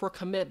pressured for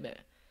commitment.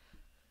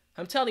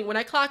 I'm telling you, when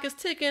that clock is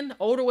ticking,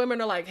 older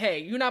women are like, hey,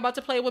 you're not about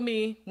to play with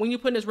me when you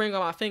put this ring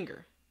on my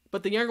finger.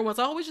 But the younger ones,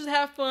 oh, we just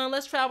have fun.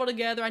 Let's travel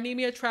together. I need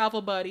me a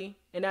travel buddy.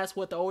 And that's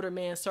what the older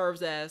man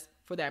serves as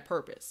for that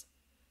purpose.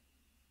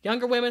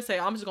 Younger women say,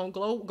 I'm just going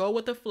to go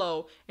with the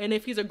flow. And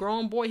if he's a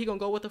grown boy, he's going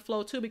to go with the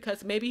flow too,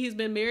 because maybe he's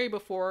been married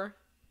before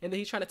and then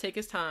he's trying to take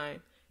his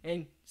time.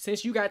 And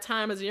since you got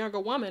time as a younger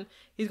woman,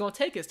 he's going to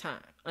take his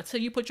time until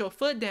you put your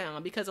foot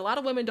down, because a lot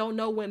of women don't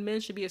know when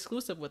men should be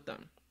exclusive with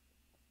them.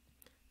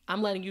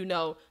 I'm letting you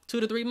know, 2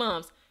 to 3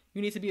 months,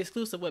 you need to be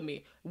exclusive with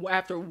me.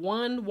 After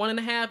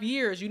 1.5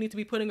 years, you need to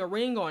be putting a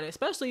ring on it.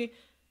 Especially,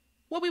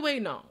 what we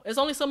waiting on? There's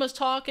only so much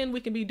talking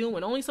we can be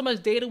doing. Only so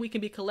much data we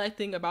can be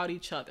collecting about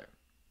each other.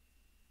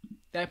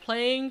 That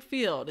playing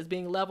field is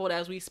being leveled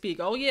as we speak.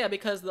 Oh yeah,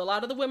 because a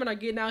lot of the women are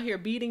getting out here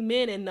beating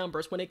men in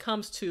numbers when it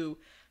comes to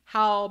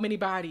how many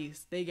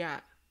bodies they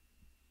got.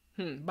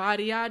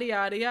 Body, yaddy,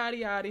 yaddy,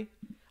 yaddy, yaddy.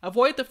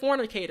 Avoid the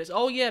fornicators.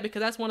 Oh yeah,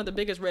 because that's one of the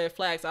biggest red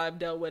flags I've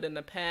dealt with in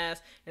the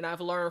past. And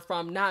I've learned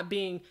from not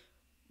being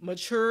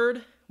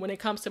matured when it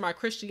comes to my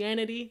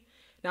Christianity,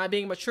 not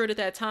being matured at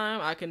that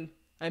time. I can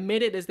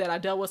admit it, is that I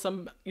dealt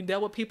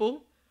with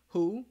people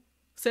who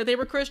said they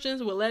were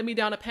Christians, would lead me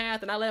down a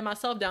path, and I led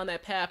myself down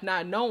that path,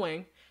 not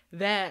knowing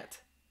that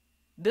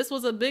this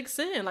was a big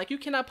sin. Like, you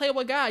cannot play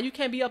with God. You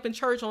can't be up in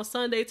church on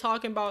Sunday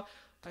talking about,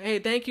 hey,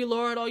 thank you,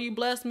 Lord. Oh, you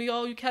blessed me.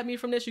 Oh, you kept me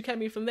from this. You kept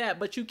me from that.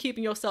 But you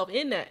keeping yourself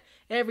in that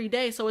every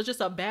day. So it's just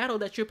a battle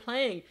that you're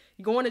playing.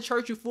 You're going to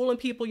church, you're fooling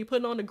people, you're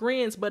putting on the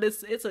grins, but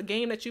it's a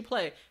game that you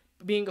play,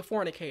 being a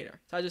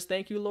fornicator. So I just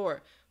thank you, Lord,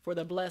 for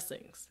the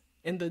blessings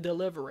and the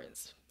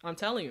deliverance. I'm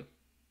telling you.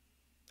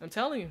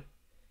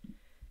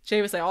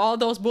 Shaven say, all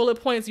those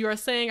bullet points you are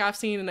saying, I've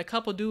seen in a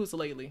couple dudes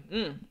lately.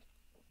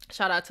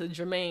 Shout out to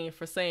Jermaine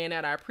for saying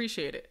that. I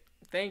appreciate it.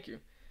 Thank you.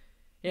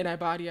 And that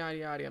body,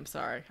 yaddy, yaddy. I'm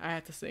sorry. I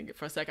had to sing it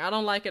for a second. I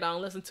don't like it. I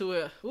don't listen to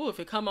it. Ooh,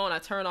 if it come on, I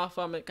turn off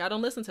from it. I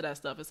don't listen to that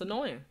stuff. It's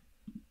annoying.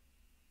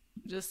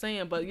 Just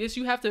saying. But yes,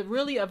 you have to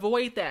really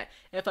avoid that.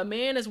 If a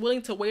man is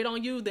willing to wait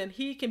on you, then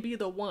he can be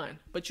the one.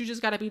 But you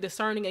just got to be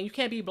discerning, and you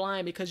can't be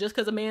blind, because just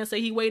because a man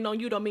say he waiting on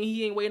you don't mean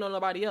he ain't waiting on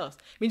nobody else.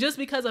 I mean, just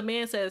because a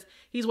man says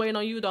he's waiting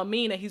on you don't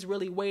mean that he's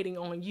really waiting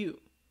on you.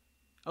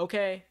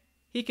 Okay?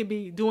 He can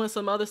be doing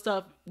some other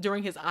stuff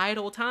during his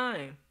idle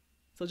time.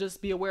 So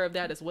just be aware of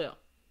that as well.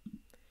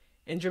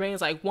 And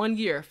Jermaine's like, 1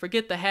 year,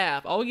 forget the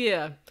half. Oh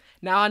yeah.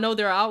 Now I know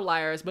there are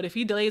outliers, but if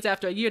he delays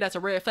after a year, that's a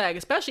red flag.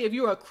 Especially if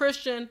you're a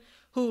Christian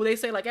who they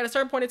say, like, at a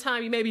certain point in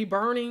time, you may be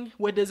burning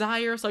with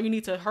desire. So you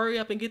need to hurry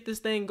up and get this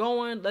thing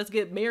going. Let's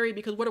get married,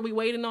 because what are we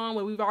waiting on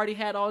when we've already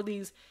had all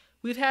these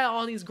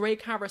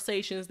great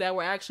conversations that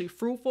were actually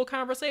fruitful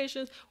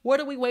conversations? What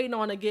are we waiting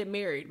on to get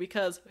married?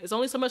 Because there's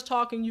only so much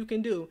talking you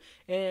can do.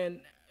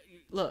 And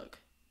look,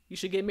 you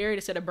should get married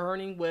instead of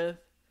burning with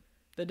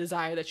the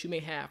desire that you may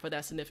have for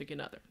that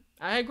significant other.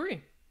 I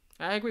agree.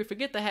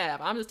 Forget the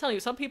half. I'm just telling you,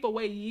 some people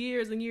wait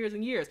years and years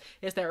and years.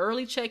 It's that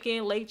early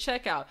check-in, late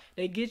checkout.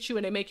 They get you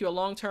and they make you a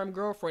long-term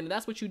girlfriend. And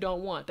that's what you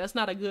don't want. That's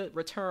not a good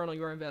return on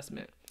your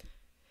investment.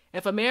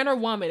 If a man or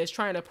woman is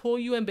trying to pull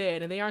you in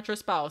bed and they aren't your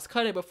spouse,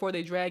 cut it before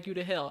they drag you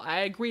to hell. I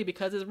agree,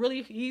 because it's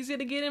really easy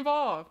to get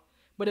involved,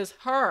 but it's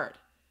hard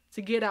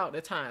to get out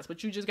at times.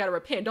 But you just got to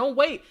repent. Don't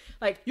wait.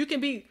 Like, you can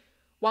be,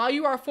 while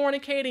you are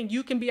fornicating,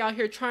 you can be out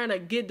here trying to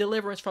get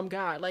deliverance from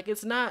God. Like,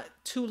 it's not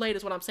too late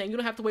is what I'm saying. You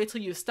don't have to wait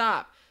till you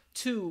stop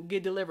to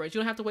get deliverance.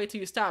 You don't have to wait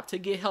till you stop to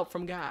get help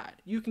from God.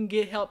 You can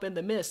get help in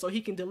the midst so he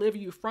can deliver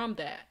you from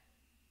that.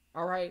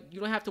 All right?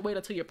 You don't have to wait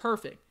until you're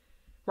perfect.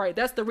 Right?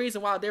 That's the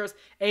reason why there's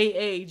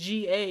AA,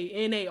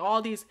 GA, NA,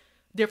 all these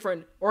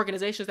different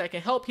organizations that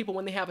can help people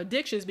when they have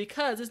addictions,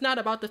 because it's not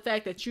about the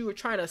fact that you are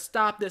trying to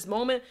stop this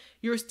moment.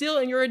 You're still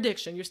in your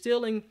addiction. You're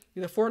still in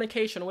the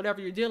fornication or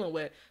whatever you're dealing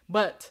with,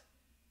 but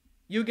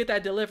you get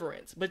that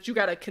deliverance. But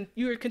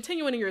you're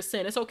continuing in your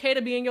sin. It's okay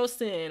to be in your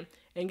sin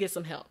and get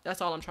some help.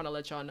 That's all I'm trying to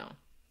let y'all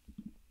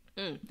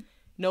know.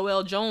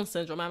 Noel Jones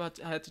syndrome. I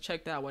had to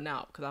check that one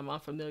out because I'm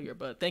unfamiliar,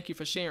 but thank you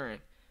for sharing.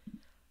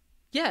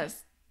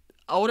 Yes,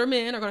 older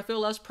men are going to feel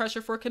less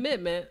pressure for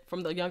commitment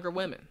from the younger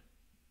women.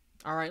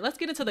 All right, let's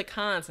get into the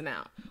cons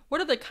now.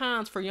 What are the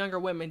cons for younger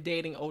women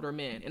dating older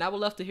men? And I would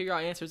love to hear your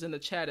answers in the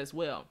chat as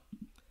well.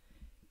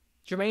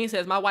 Jermaine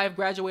says, my wife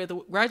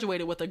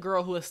graduated with a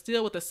girl who is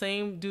still with the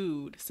same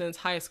dude since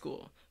high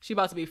school. She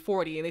about to be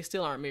 40 and they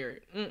still aren't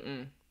married.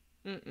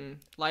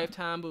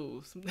 Lifetime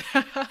booze.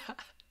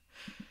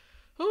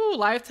 Ooh,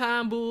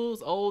 lifetime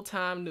booze, old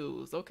time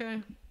news.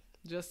 Okay.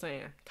 Just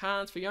saying.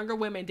 Cons for younger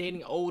women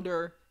dating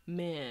older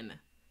men.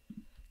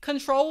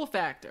 Control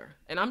factor.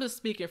 And I'm just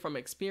speaking from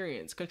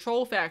experience.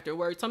 Control factor,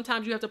 where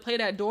sometimes you have to play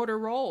that daughter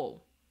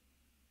role.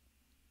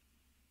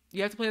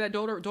 You have to play that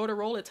daughter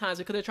role at times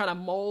because they're trying to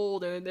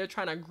mold and they're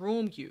trying to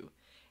groom you.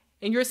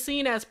 And you're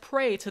seen as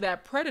prey to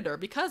that predator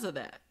because of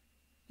that.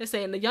 They're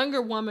saying the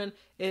younger woman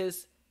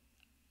is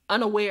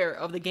unaware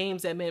of the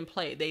games that men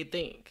play. They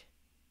think.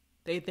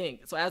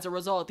 So as a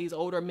result, these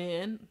older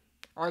men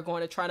are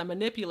going to try to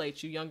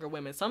manipulate you, younger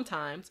women,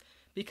 sometimes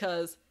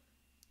because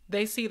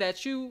they see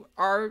that you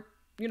are,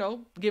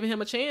 giving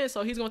him a chance.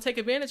 So he's going to take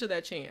advantage of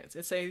that chance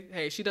and say,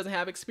 hey, she doesn't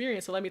have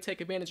experience, so let me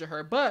take advantage of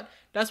her. But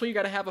that's when you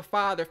got to have a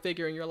father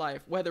figure in your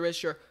life, whether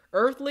it's your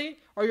earthly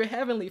or your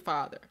heavenly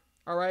father.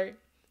 All right.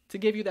 To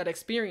give you that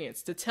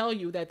experience, to tell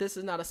you that this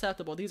is not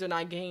acceptable. These are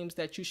not games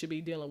that you should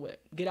be dealing with.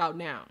 Get out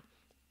now.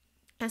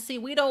 And see,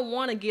 we don't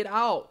want to get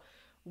out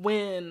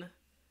when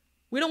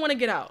we don't want to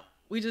get out.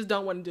 We just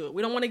don't want to do it.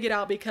 We don't want to get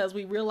out because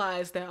we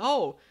realize that,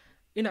 as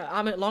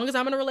long as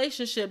I'm in a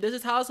relationship, this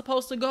is how it's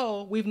supposed to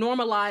go. We've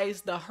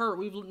normalized the hurt.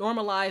 We've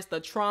normalized the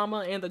trauma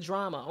and the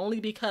drama only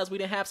because we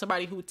didn't have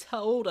somebody who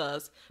told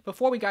us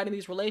before we got in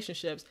these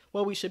relationships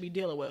what we should be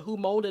dealing with, who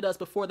molded us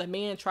before the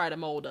man tried to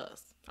mold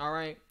us. All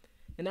right.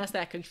 And that's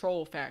that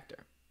control factor.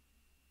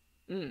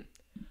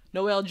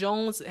 Noel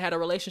Jones had a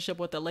relationship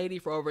with a lady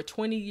for over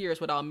 20 years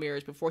without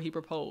marriage before he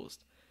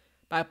proposed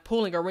by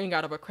pulling a ring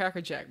out of a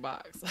Cracker Jack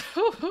box.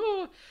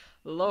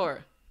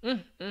 Lord.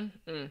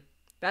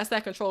 That's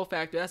that control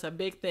factor. That's a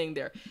big thing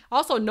there.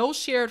 Also, no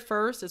shared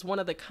first is one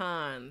of the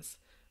cons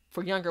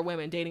for younger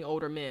women dating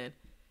older men.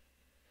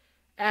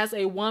 As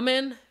a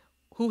woman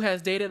who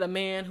has dated a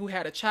man who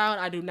had a child,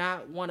 I do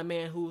not want a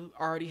man who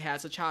already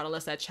has a child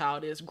unless that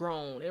child is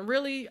grown. And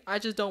really, I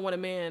just don't want a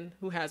man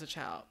who has a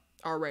child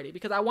already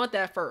because I want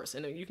that first.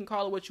 And you can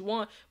call it what you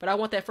want, but I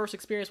want that first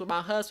experience with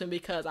my husband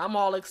because I'm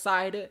all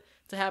excited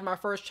to have my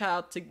first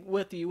child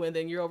with you. And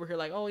then you're over here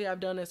like, oh yeah, I've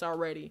done this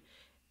already.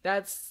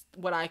 That's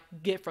what I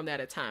get from that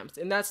at times.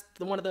 And that's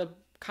one of the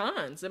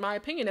cons, in my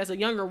opinion, as a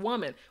younger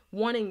woman,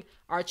 wanting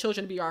our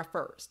children to be our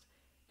first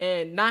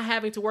and not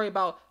having to worry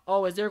about,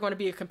 is there going to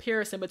be a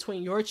comparison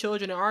between your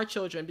children and our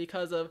children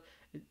because of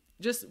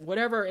just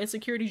whatever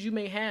insecurities you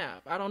may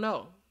have. I don't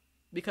know.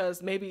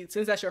 Because maybe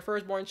since that's your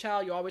firstborn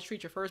child, you always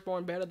treat your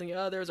firstborn better than the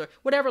others or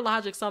whatever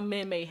logic some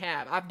men may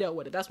have. I've dealt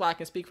with it. That's why I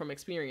can speak from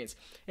experience.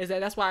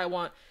 That's why I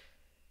want,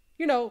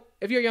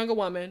 if you're a younger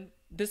woman,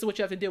 this is what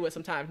you have to deal with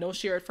sometimes. No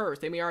shared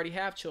first. They may already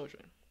have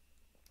children.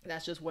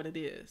 That's just what it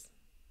is.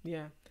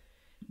 Yeah.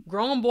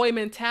 Grown boy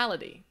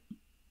mentality.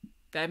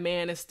 That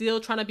man is still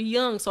trying to be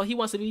young, so he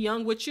wants to be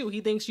young with you. He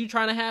thinks you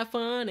trying to have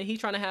fun, and he's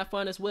trying to have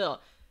fun as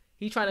well.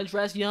 He's trying to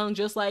dress young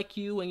just like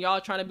you, and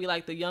y'all trying to be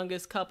like the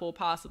youngest couple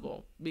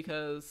possible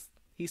because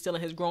he's still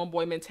in his grown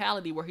boy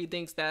mentality where he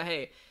thinks that,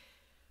 hey,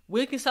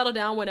 we can settle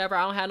down whenever.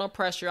 I don't have no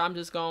pressure. I'm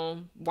just going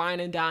to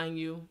wine and dine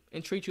you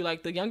and treat you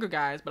like the younger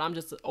guys, but I'm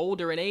just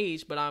older in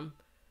age, but I'm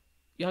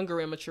younger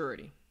in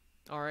maturity.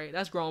 All right.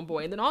 That's grown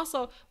boy. And then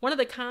also one of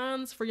the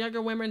cons for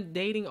younger women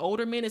dating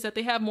older men is that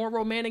they have more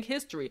romantic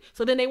history.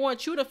 So then they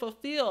want you to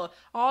fulfill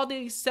all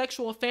these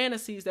sexual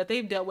fantasies that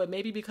they've dealt with,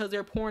 maybe because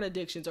they're porn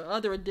addictions or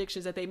other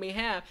addictions that they may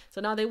have. So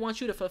now they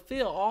want you to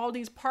fulfill all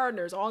these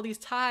partners, all these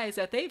ties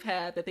that they've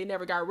had that they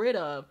never got rid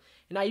of.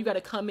 And now you got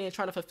to come in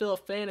trying to fulfill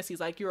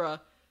fantasies like you're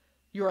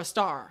a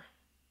star.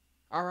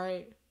 All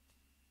right.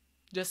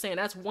 Just saying,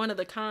 that's one of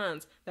the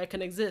cons that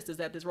can exist is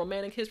that this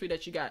romantic history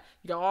that you got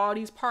all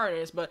these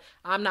partners, but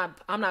I'm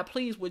not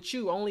pleased with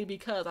you only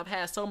because I've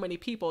had so many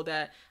people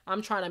that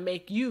I'm trying to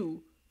make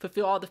you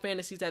fulfill all the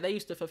fantasies that they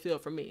used to fulfill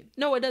for me.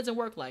 No, it doesn't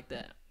work like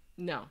that.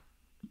 No.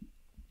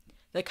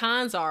 The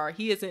cons are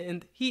he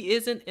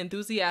isn't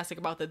enthusiastic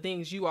about the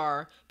things you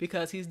are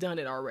because he's done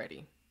it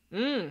already.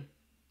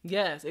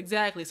 Yes,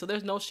 exactly. So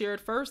there's no shared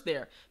first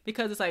there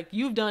because it's like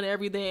you've done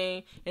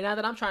everything. And now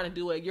that I'm trying to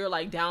do it, you're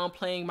like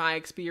downplaying my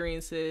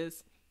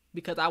experiences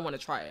because I want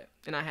to try it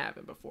and I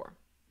haven't before.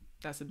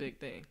 That's a big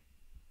thing.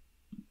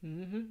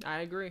 I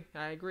agree.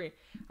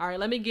 All right,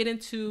 let me get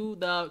into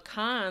the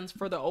cons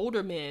for the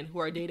older men who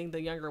are dating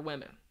the younger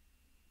women.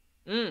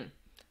 I'm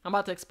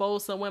about to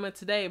expose some women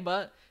today,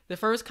 but the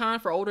first con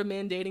for older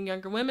men dating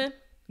younger women,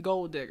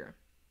 gold digger.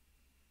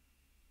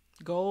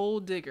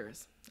 Gold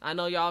diggers. I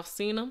know y'all have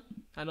seen them.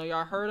 I know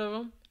y'all heard of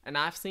them. And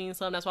I've seen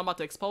some. That's why I'm about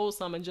to expose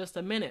some in just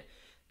a minute.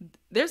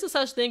 There's a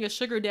such thing as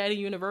Sugar Daddy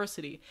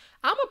University.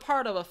 I'm a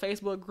part of a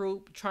Facebook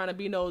group trying to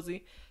be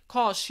nosy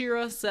called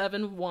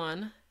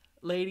Shira71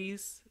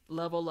 Ladies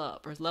Level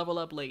Up or Level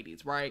Up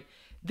Ladies, right?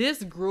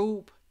 This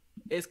group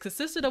is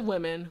consisted of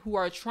women who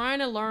are trying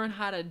to learn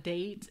how to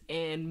date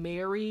and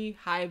marry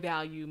high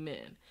value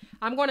men.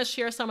 I'm going to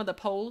share some of the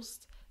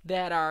posts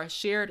that are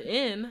shared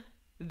in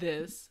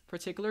this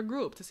particular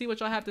group to see what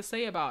y'all have to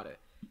say about it.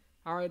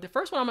 All right, the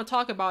first one I'm going to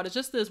talk about is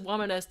just this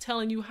woman that's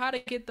telling you how to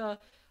get the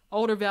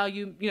older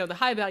value, the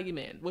high value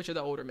men, which are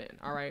the older men.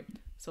 All right,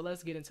 so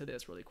let's get into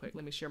this really quick.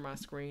 Let me share my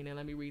screen and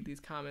let me read these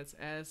comments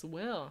as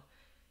well.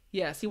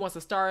 Yes, he wants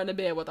to star in the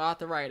bed with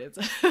arthritis.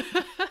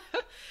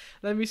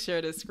 Let me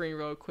share this screen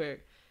real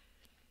quick.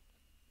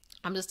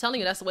 I'm just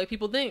telling you, that's the way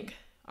people think.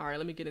 All right,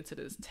 let me get into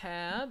this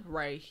tab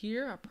right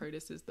here. I pray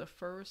this is the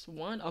first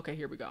one. Okay,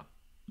 here we go.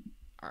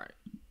 All right.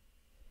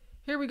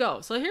 Here we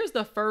go. So here's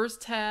the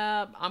first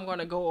tab I'm going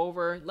to go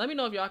over. Let me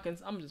know if y'all can.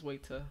 I'm just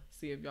wait to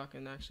see if y'all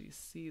can actually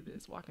see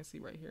this. Well, I can see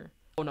right here.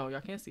 Oh, no,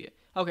 y'all can't see it.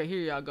 Okay, here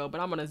y'all go.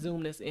 But I'm going to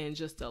zoom this in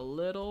just a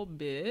little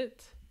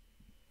bit.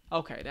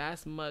 Okay,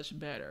 that's much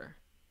better.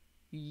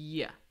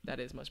 Yeah, that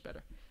is much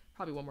better.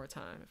 Probably one more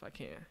time if I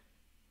can.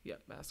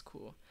 Yep, that's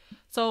cool.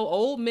 So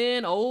old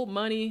men, old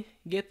money,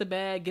 get the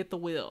bag, get the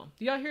will.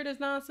 Do y'all hear this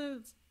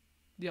nonsense?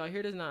 Do y'all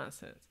hear this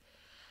nonsense?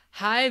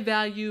 High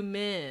value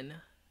men,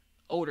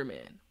 older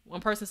men.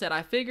 One person said,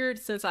 I figured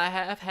since I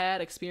have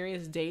had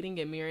experience dating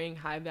and marrying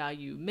high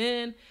value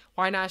men,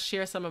 why not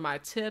share some of my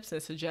tips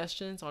and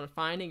suggestions on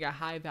finding a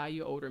high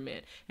value older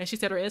man? And she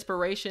said her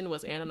inspiration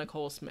was Anna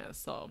Nicole Smith.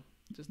 So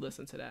just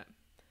listen to that.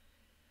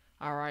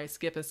 All right,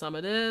 skipping some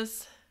of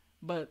this,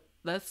 but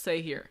let's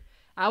say here.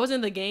 I was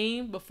in the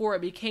game before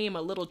it became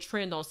a little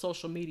trend on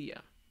social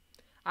media.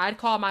 I'd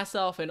call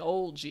myself an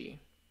old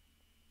G.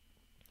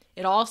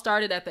 It all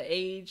started at the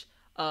age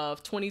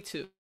of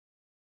 22.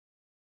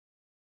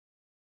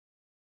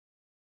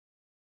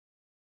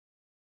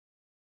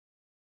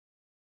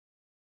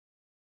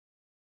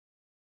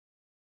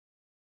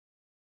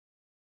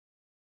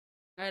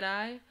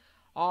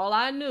 All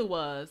I knew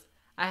was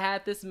I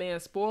had this man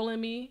spoiling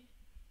me.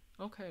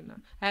 Okay, no.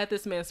 I had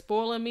this man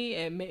spoiling me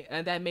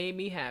and that made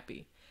me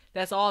happy.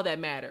 That's all that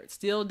mattered.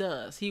 Still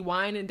does. He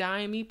wined and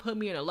dined me, put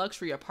me in a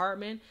luxury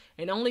apartment,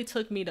 and only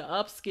took me to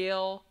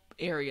upscale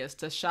areas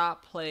to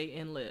shop, play,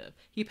 and live.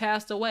 He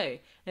passed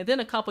away. And then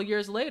a couple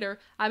years later,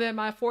 I met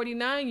my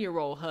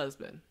 49-year-old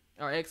husband,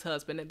 or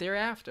ex-husband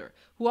thereafter,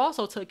 who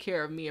also took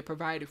care of me and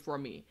provided for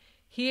me.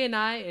 He and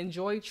I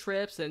enjoyed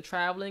trips and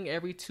traveling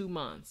every 2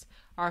 months.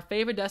 Our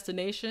favorite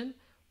destination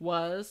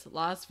was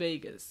Las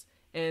Vegas.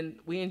 And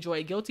we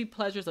enjoyed guilty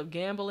pleasures of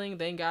gambling.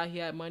 Thank God he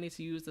had money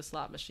to use the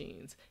slot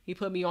machines. He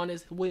put me on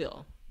his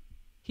will.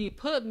 He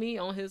put me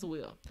on his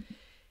will.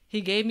 He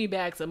gave me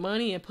bags of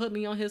money and put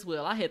me on his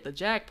will. I hit the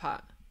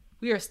jackpot.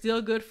 We are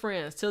still good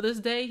friends. Till this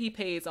day, he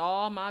pays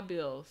all my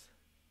bills.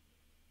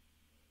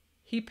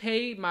 He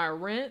paid my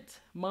rent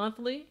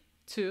monthly,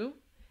 too.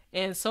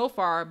 And so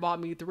far,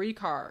 bought me 3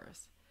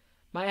 cars.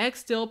 My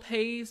ex still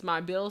pays my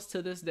bills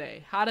to this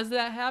day. How does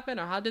that happen,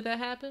 or how did that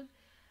happen?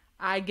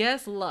 I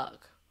guess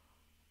luck.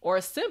 Or I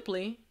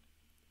simply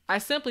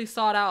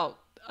sought out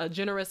a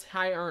generous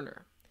high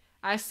earner.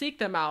 I seek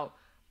them out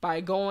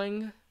by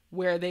going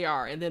where they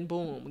are, and then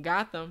boom,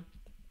 got them.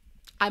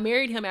 I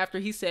married him after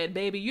he said,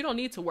 baby, you don't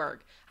need to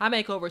work. I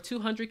make over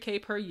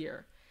 $200K per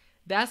year.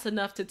 That's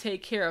enough to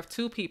take care of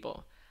 2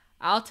 people.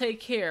 I'll take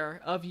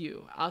care of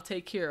you. I'll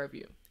take care of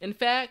you. In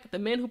fact, the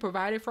men who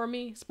provided for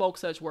me spoke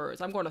such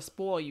words. I'm going to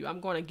spoil you. I'm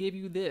going to give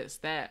you this,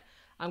 that.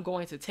 I'm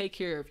going to take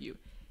care of you.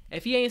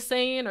 If he ain't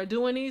saying or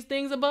doing these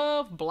things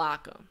above,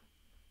 block him.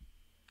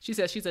 She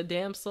says she's a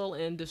damsel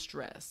in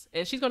distress.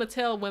 And she's going to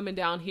tell women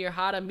down here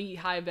how to meet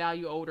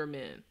high-value older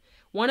men.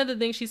 One of the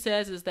things she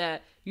says is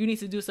that you need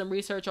to do some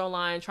research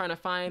online trying to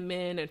find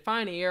men and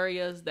find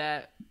areas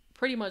that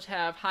pretty much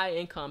have high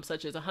income,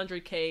 such as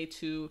 100K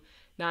to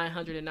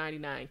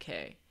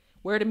 999K.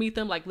 Where to meet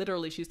them? Like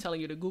literally, she's telling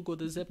you to Google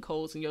the zip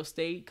codes in your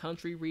state,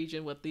 country,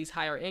 region with these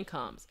higher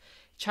incomes.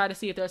 Try to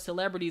see if there's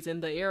celebrities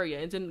in the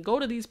area, and then go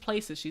to these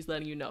places she's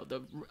letting you know.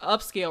 The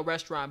upscale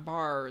restaurant,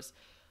 bars,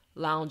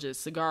 lounges,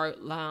 cigar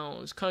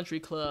lounge, country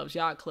clubs,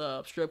 yacht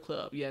club, strip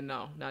club. Yeah,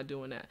 no, not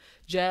doing that.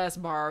 Jazz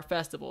bar,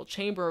 festival,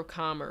 chamber of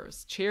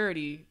commerce,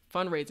 charity,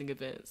 fundraising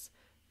events,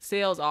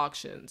 sales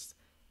auctions,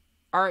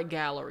 art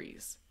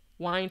galleries,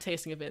 wine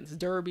tasting events,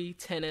 derby,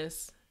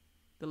 tennis,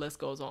 the list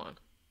goes on.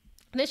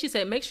 And then she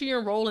said, make sure you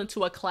enroll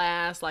into a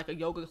class, like a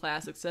yoga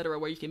class, etc.,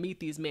 where you can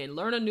meet these men,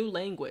 learn a new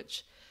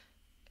language.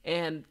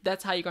 And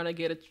that's how you're going to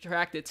get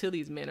attracted to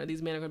these men, or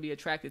these men are going to be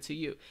attracted to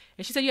you.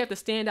 And she said you have to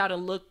stand out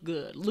and look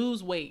good,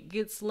 lose weight,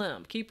 get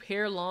slim, keep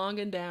hair long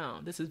and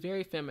down. This is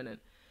very feminine.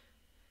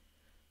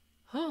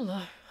 Oh,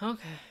 Lord.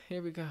 Okay,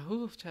 here we go.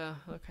 Ooh, child.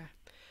 Okay.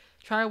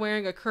 Try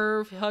wearing a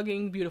curved,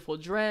 hugging, beautiful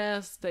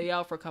dress. Stay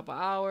out for a couple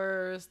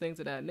hours, things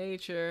of that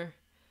nature.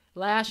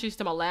 Lashes,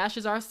 to my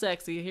lashes are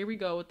sexy. Here we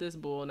go with this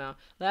bull now.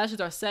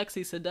 Lashes are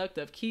sexy,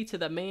 seductive, key to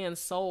the man's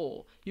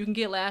soul. You can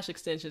get lash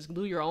extensions,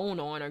 glue your own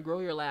on, or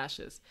grow your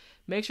lashes.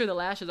 Make sure the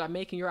lashes are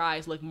making your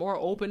eyes look more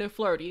open and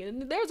flirty.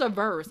 And there's a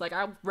verse, like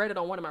I read it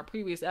on one of my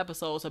previous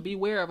episodes, so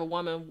beware of a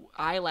woman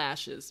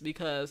eyelashes,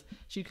 because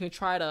she can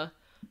try to,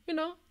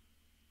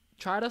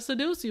 try to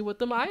seduce you with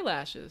them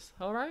eyelashes.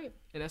 All right.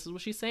 And that's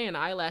what she's saying. The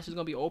eyelash is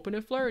going to be open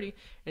and flirty.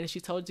 And she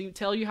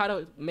tell you how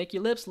to make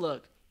your lips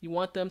look. You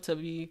want them to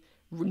be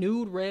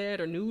nude red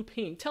or nude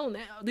pink. Telling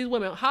these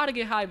women how to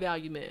get high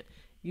value men.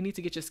 You need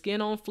to get your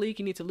skin on fleek.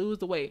 You need to lose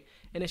the weight.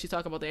 And then she's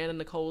talking about the Anna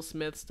Nicole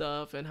Smith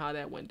stuff and how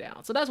that went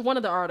down. So that's one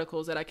of the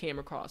articles that I came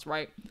across,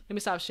 right? Let me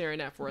stop sharing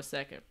that for a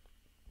second.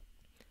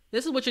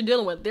 This is what you're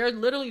dealing with. They're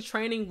literally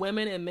training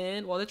women and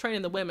men. Well, they're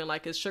training the women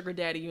like it's Sugar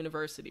Daddy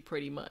University,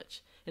 pretty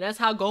much. And that's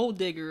how gold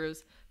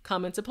diggers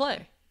come into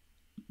play.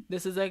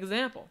 This is an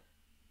example.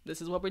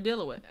 This is what we're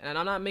dealing with. And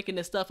I'm not making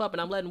this stuff up,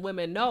 and I'm letting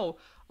women know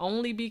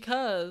only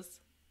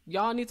because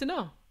y'all need to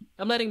know.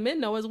 I'm letting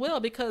men know as well,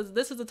 because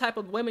this is the type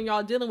of women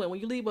y'all dealing with. When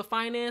you lead with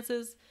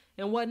finances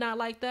and whatnot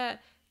like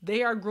that,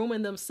 they are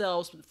grooming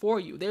themselves for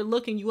you. They're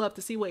looking you up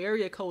to see what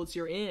area codes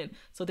you're in.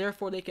 So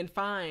therefore they can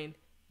find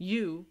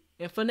you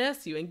and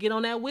finesse you and get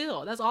on that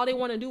wheel. That's all they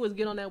want to do is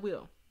get on that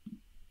wheel.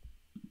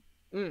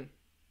 I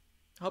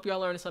hope y'all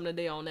learned something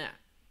today on that.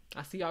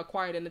 I see y'all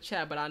quiet in the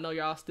chat, but I know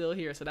y'all still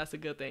here, so that's a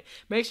good thing.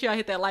 Make sure y'all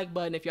hit that like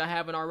button if y'all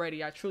haven't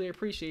already. I truly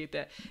appreciate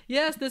that.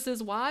 Yes, this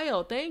is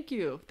wild. Thank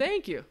you.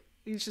 Thank you.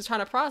 You're just trying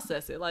to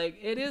process it. Like,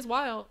 it is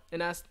wild,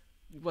 and that's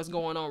what's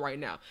going on right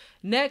now.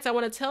 Next, I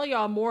want to tell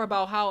y'all more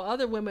about how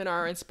other women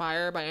are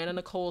inspired by Anna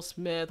Nicole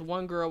Smith.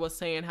 One girl was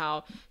saying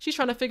how she's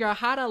trying to figure out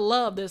how to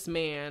love this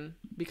man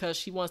because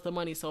she wants the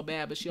money so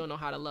bad, but she don't know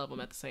how to love him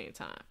at the same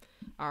time.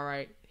 All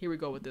right, here we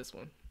go with this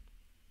one.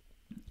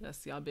 Let's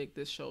see how big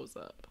this shows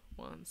up.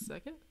 1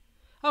 second.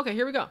 Okay,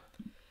 here we go.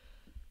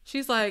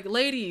 She's like,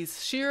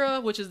 ladies, Shira,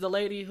 which is the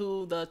lady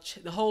who the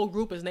whole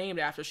group is named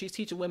after. She's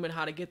teaching women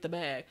how to get the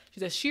bag. She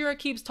says, Shira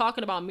keeps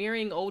talking about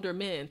marrying older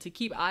men to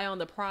keep eye on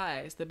the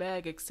prize, the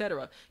bag,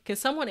 etc. Can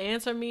someone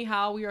answer me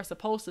how we are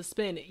supposed to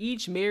spend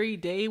each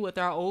married day with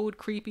our old,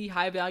 creepy,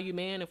 high-value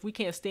man if we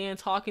can't stand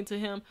talking to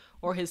him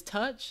or his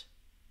touch?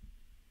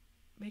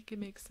 Make it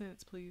make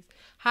sense, please.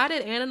 How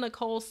did Anna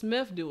Nicole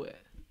Smith do it?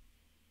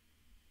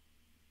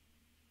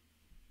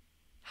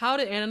 How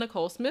did Anna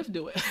Nicole Smith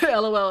do it?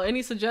 LOL.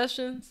 Any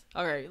suggestions?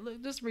 All right,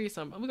 look, just read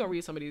some. We're going to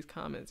read some of these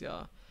comments,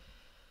 y'all.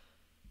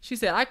 She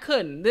said, I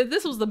couldn't.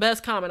 This was the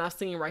best comment I've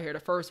seen right here, the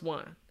first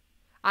one.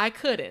 I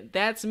couldn't.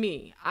 That's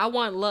me. I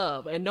want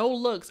love, and no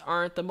looks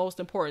aren't the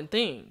most important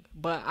thing,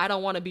 but I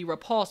don't want to be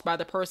repulsed by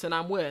the person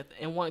I'm with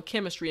and want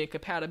chemistry and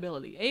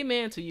compatibility.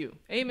 Amen to you.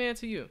 Amen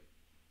to you.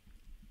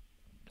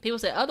 People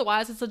say,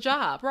 otherwise, it's a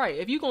job. Right.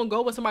 If you're going to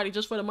go with somebody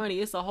just for the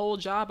money, it's a whole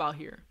job out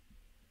here.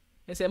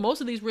 And said most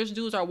of these rich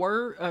dudes are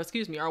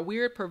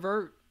weird,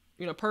 pervert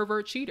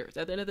cheaters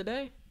at the end of the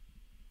day.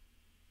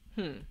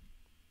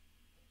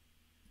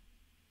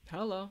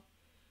 Hello.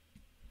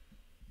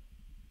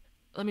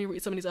 Let me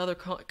read some of these other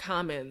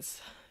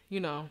comments.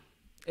 And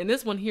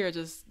this one here,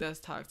 that's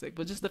toxic.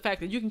 But just the fact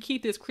that you can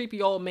keep this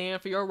creepy old man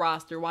for your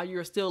roster while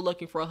you're still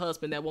looking for a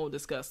husband that won't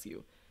discuss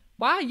you.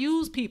 Why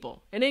use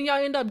people? And then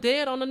y'all end up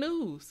dead on the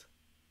news.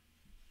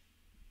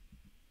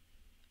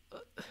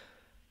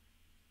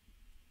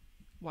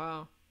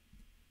 Wow.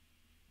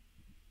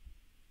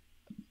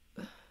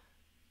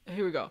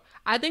 Here we go.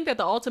 I think that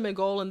the ultimate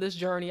goal in this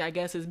journey, I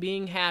guess, is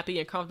being happy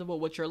and comfortable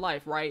with your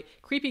life, right?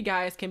 Creepy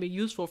guys can be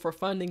useful for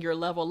funding your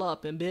level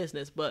up in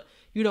business, but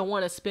you don't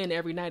want to spend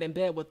every night in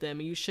bed with them,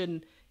 and you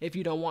shouldn't if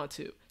you don't want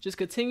to. Just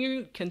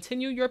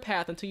continue your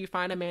path until you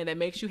find a man that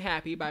makes you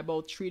happy by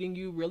both treating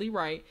you really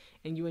right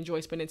and you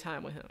enjoy spending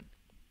time with him.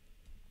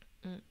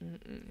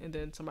 And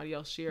then somebody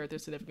else shared their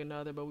significant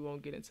other, but we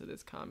won't get into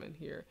this comment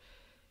here.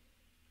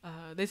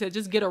 They said,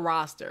 just get a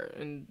roster.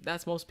 And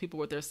that's most people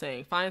what they're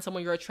saying. Find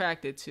someone you're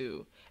attracted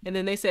to. And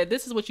then they said,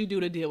 this is what you do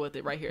to deal with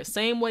it right here.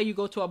 Same way you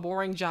go to a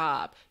boring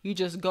job. You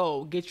just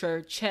go get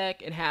your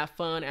check and have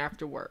fun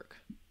after work.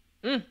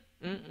 Oh,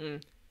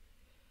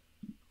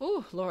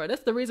 Lord.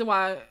 That's the reason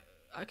why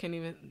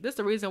this is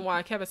the reason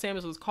why Kevin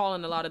Samuels was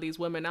calling a lot of these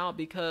women out,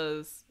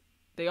 because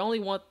they only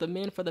want the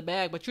men for the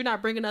bag, but you're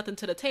not bringing nothing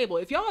to the table.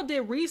 If y'all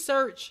did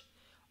research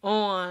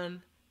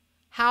on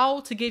how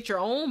to get your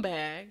own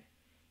bag,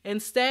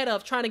 instead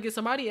of trying to get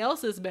somebody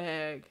else's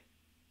bag,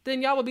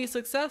 then y'all will be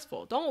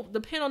successful. Don't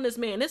depend on this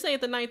man. This ain't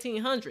the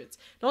 1900s.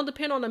 Don't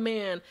depend on a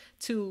man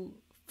to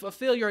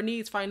fulfill your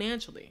needs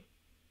financially.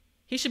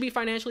 He should be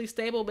financially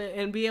stable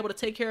and be able to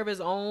take care of his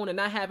own and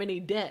not have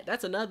any debt.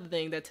 That's another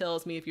thing that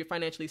tells me if you're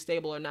financially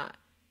stable or not.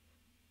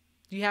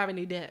 Do you have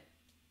any debt?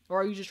 Or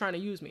are you just trying to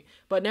use me?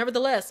 But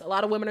nevertheless, a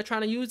lot of women are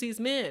trying to use these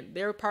men.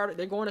 They're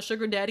going to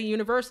Sugar Daddy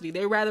University.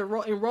 They rather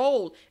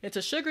enroll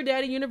into Sugar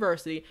Daddy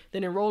University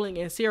than enrolling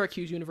in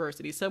Syracuse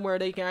University, somewhere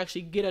they can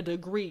actually get a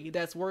degree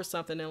that's worth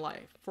something in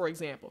life, for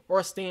example,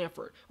 or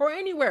Stanford, or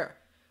anywhere,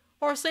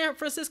 or San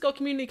Francisco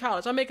Community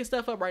College. I'm making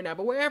stuff up right now,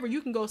 but wherever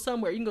you can go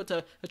somewhere. You can go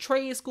to a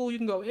trade school. You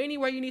can go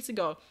anywhere you need to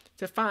go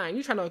to find.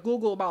 You're trying to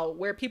Google about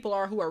where people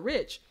are who are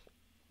rich.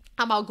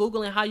 How about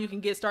Googling how you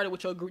can get started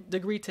with your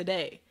degree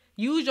today?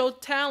 Use your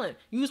talent.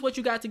 Use what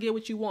you got to get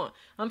what you want.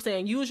 I'm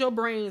saying use your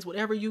brains,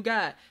 whatever you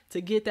got,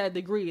 to get that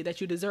degree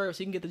that you deserve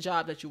so you can get the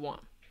job that you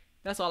want.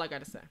 That's all I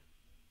got to say.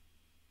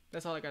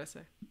 That's all I got to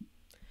say.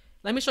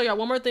 Let me show y'all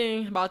one more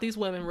thing about these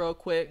women real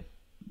quick.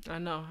 I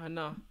know.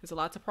 It's a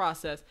lot to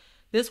process.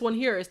 This one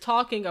here is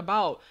talking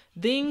about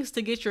things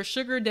to get your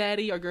sugar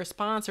daddy or your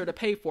sponsor to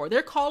pay for.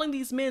 They're calling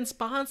these men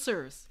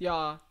sponsors,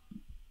 y'all.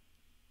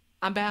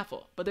 I'm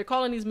baffled. But they're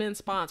calling these men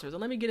sponsors.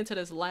 And let me get into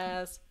this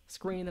last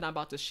screen that I'm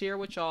about to share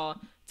with y'all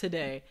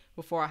today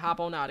before I hop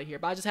on out of here.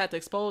 But I just had to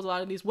expose a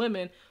lot of these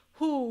women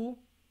who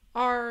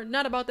are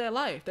not about that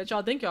life that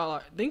y'all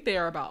think they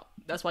are about.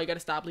 That's why you got to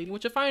stop leading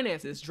with your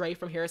finances. Dre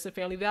from Harrison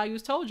Family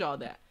Values told y'all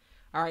that.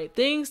 All right,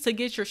 things to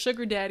get your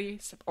sugar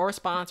daddy or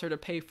sponsor to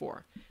pay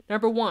for.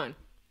 Number 1,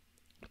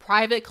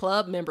 private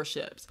club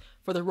memberships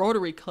for the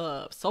Rotary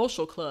Club,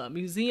 Social Club,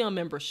 Museum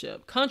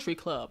membership, Country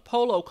Club,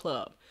 Polo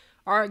Club,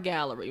 Art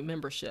Gallery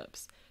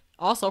memberships.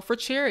 Also for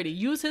charity,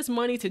 use his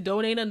money to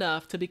donate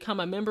enough to become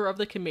a member of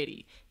the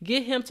committee.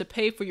 Get him to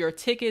pay for your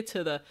ticket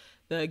to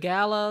the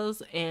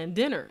galas and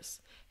dinners.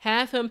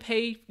 Have him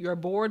pay your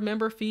board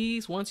member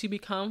fees once you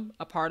become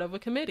a part of a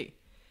committee.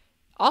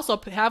 Also,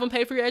 have him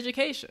pay for your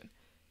education.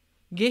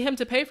 Get him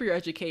to pay for your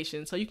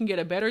education so you can get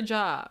a better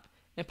job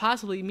and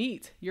possibly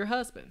meet your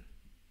husband.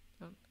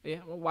 Yeah,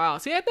 wow.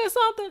 See, ain't that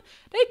something?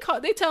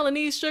 They telling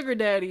these sugar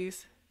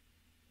daddies,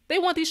 they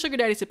want these sugar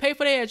daddies to pay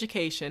for their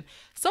education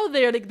so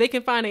they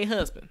can find a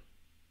husband.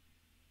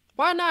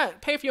 Why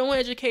not pay for your own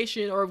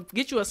education or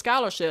get you a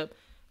scholarship?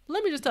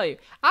 Let me just tell you,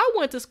 I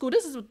went to school.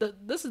 This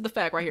is the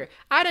fact right here.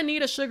 I didn't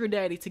need a sugar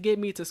daddy to get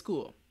me to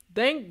school.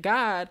 Thank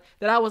God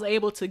that I was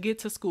able to get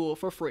to school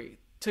for free,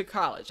 to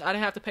college. I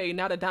didn't have to pay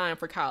not a dime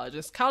for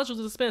college. College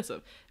was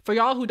expensive. For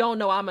y'all who don't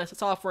know, I'm a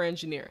software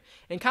engineer,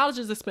 and college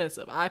is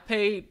expensive. I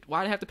didn't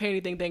have to pay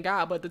anything, thank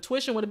God, but the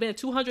tuition would have been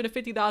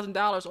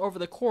 $250,000 over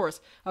the course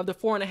of the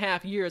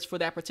 4.5 years for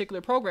that particular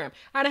program.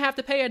 I didn't have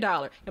to pay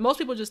 $1. And most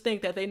people just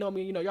think that they know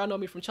me, y'all know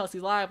me from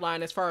Chelsea's Live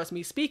Line as far as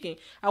me speaking.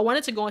 I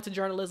wanted to go into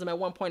journalism at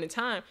one point in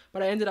time,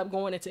 but I ended up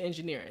going into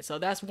engineering. So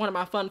that's one of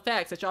my fun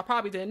facts that y'all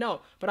probably didn't know,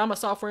 but I'm a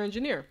software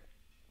engineer.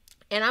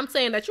 And I'm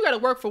saying that you got to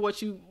work for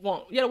what you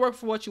want. You got to work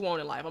for what you want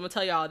in life. I'm going to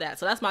tell you all that.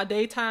 So that's my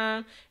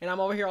daytime, and I'm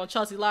over here on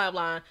Chelsea Live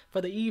Line for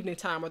the evening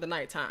time or the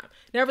nighttime.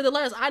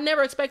 Nevertheless, I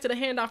never expected a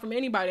handout from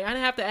anybody. I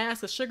didn't have to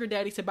ask a sugar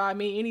daddy to buy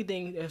me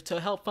anything to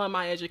help fund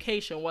my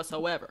education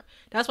whatsoever.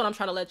 That's what I'm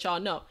trying to let y'all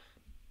know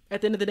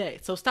at the end of the day.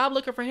 So stop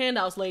looking for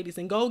handouts, ladies,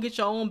 and go get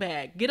your own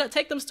bag.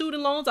 Take them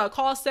student loans out.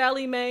 Call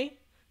Sally Mae.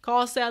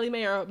 Call Sally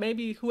Mae or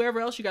maybe whoever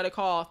else you got to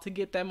call to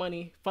get that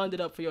money funded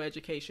up for your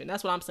education.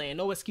 That's what I'm saying.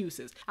 No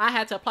excuses. I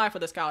had to apply for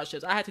the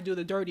scholarships. I had to do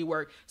the dirty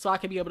work so I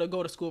could be able to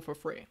go to school for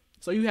free.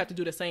 So you have to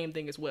do the same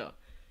thing as well.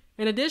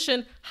 In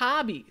addition,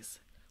 hobbies,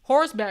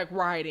 horseback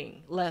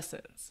riding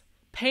lessons,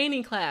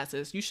 painting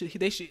classes.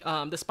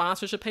 The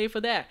sponsor should pay for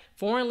that.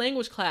 Foreign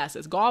language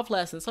classes, golf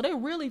lessons. So they're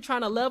really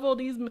trying to level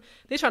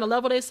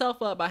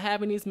themselves up by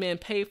having these men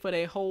pay for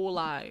their whole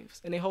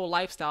lives and their whole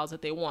lifestyles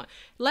that they want.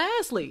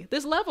 Lastly,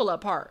 this level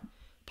up part,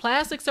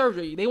 plastic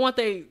surgery. They want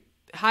their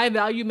high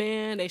value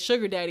man, their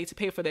sugar daddy to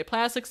pay for their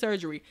plastic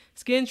surgery,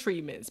 skin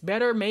treatments,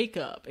 better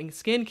makeup and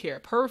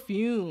skincare,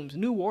 perfumes,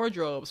 new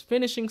wardrobes,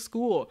 finishing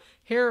school,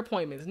 hair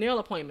appointments, nail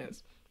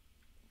appointments.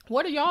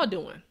 What are y'all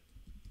doing?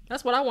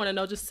 That's what I want to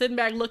know. Just sitting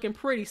back looking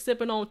pretty,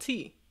 sipping on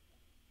tea.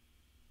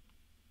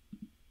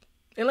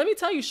 And let me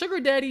tell you, Sugar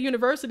Daddy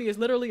University is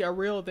literally a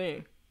real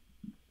thing.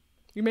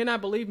 You may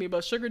not believe me,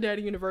 but Sugar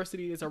Daddy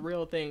University is a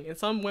real thing. And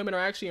some women are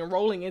actually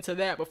enrolling into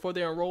that before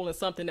they enroll in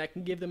something that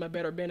can give them a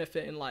better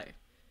benefit in life.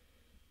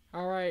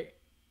 All right.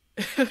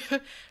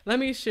 Let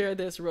me share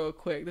this real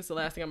quick. This is the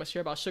last thing I'm going to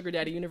share about Sugar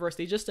Daddy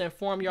University, just to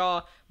inform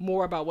y'all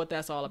more about what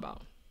that's all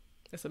about.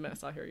 It's a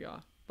mess out here,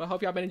 y'all. But I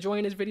hope y'all been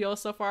enjoying this video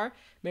so far.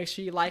 Make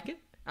sure you like it.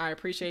 I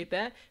appreciate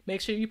that. Make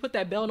sure you put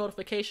that bell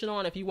notification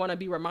on if you want to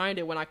be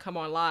reminded when I come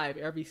on live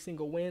every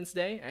single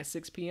Wednesday at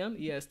 6 p.m.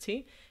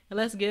 EST. And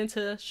let's get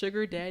into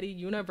Sugar Daddy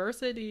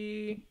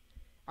University.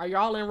 Are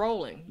y'all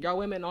enrolling? Y'all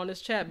women on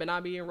this chat better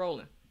not be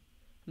enrolling.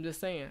 I'm just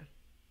saying.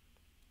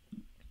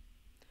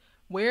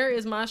 Where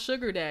is my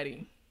sugar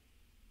daddy?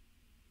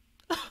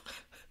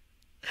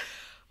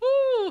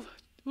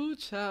 Ooh,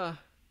 child.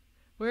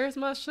 Where's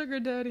my sugar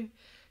daddy?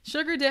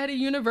 Sugar Daddy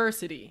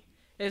University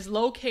is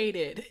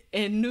located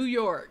in New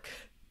York,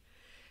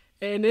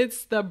 and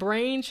it's the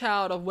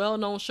brainchild of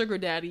well-known sugar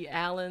daddy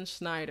Alan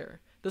Snyder.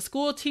 The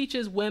school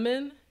teaches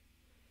women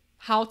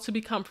how to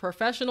become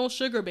professional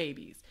sugar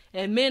babies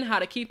and men how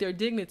to keep their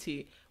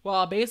dignity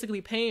while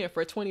basically paying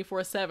for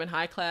 24/7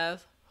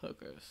 high-class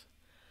hookers.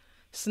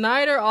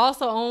 Snyder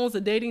also owns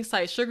the dating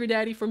site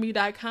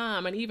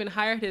SugarDaddyForMe.com and even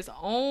hired his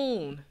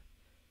own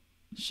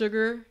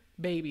sugar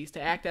babies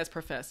to act as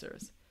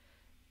professors.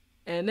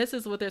 And this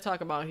is what they're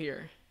talking about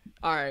here.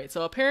 All right,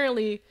 so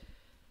apparently,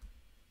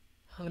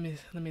 let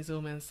me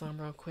zoom in some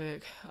real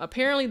quick.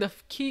 Apparently, the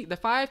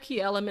 5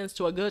 key elements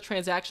to a good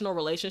transactional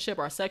relationship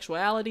are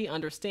sexuality,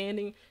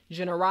 understanding,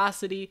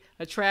 generosity,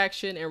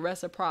 attraction, and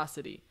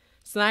reciprocity.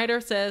 Snyder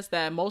says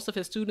that most of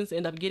his students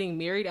end up getting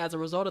married as a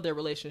result of their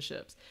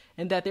relationships,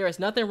 and that there is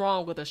nothing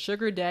wrong with a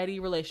sugar daddy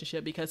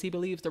relationship because he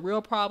believes the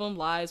real problem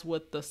lies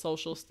with the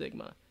social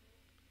stigma.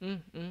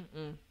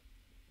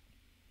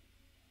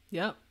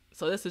 Yep.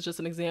 So this is just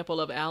an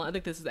example of Alan. I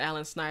think this is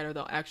Alan Snyder,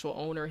 the actual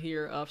owner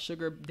here of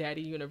Sugar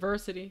Daddy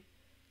University.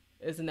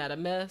 Isn't that a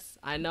mess?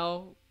 I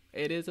know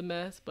it is a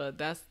mess, but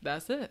that's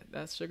it.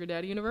 That's Sugar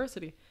Daddy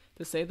University,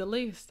 to say the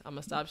least. I'm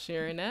going to stop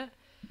sharing that.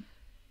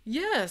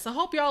 Yes, I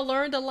hope y'all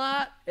learned a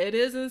lot. It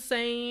is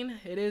insane.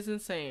 It is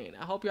insane.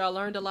 I hope y'all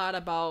learned a lot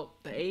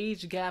about the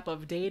age gap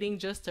of dating.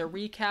 Just to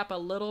recap a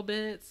little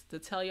bit, to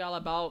tell y'all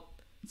about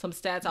some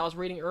stats I was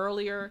reading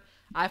earlier.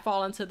 I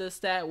fall into this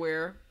stat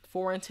where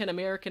 4 in 10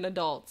 American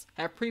adults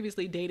have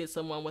previously dated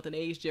someone with an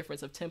age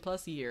difference of 10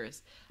 plus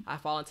years. I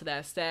fall into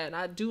that stat, and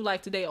I do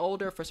like to date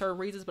older for certain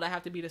reasons, but I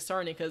have to be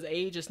discerning because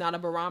age is not a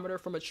barometer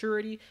for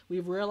maturity.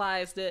 We've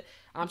realized it.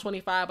 I'm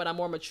 25, but I'm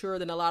more mature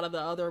than a lot of the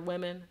other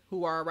women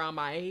who are around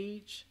my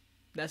age.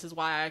 This is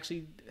why I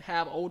actually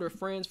have older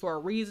friends for a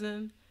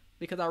reason,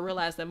 because I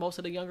realized that most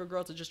of the younger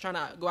girls are just trying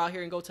to go out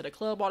here and go to the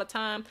club all the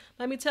time.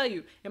 Let me tell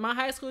you, in my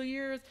high school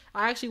years,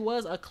 I actually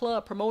was a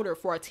club promoter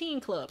for a teen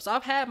club. So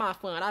I've had my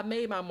fun. I've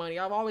made my money.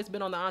 I've always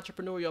been on the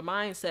entrepreneurial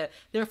mindset.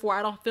 Therefore,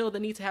 I don't feel the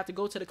need to have to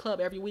go to the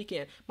club every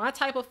weekend. My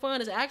type of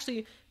fun is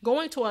actually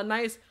going to a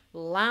nice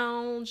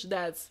lounge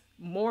that's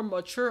more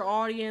mature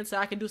audience that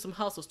I can do some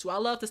hustles to. I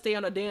love to stay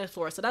on the dance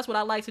floor. So that's what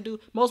I like to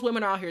do. Most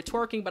women are out here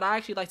twerking, but I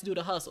actually like to do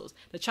the hustles.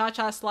 The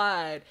cha-cha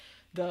slide,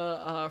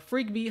 the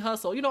freak beat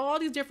hustle, you know, all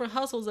these different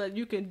hustles that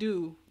you can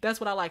do.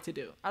 That's what I like to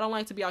do. I don't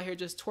like to be out here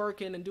just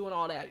twerking and doing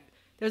all that.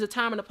 There's a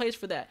time and a place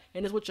for that,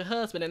 and it's with your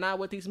husband and not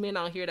with these men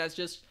out here that's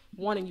just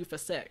wanting you for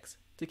sex,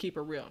 to keep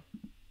it real.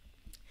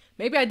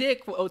 Maybe I did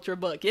quote your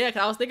book. Yeah,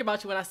 because I was thinking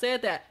about you when I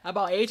said that,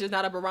 about age is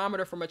not a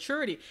barometer for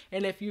maturity.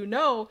 And if you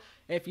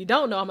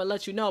don't know, I'm going to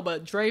let you know.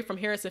 But Dre from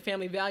Harrison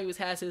Family Values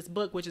has his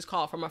book, which is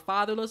called From a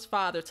Fatherless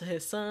Father to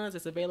His Sons.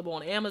 It's available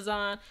on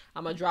Amazon.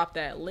 I'm going to drop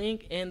that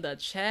link in the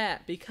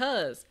chat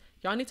because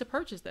y'all need to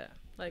purchase that,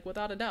 like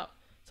without a doubt.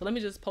 So let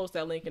me just post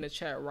that link in the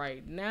chat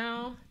right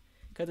now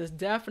because it's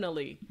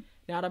definitely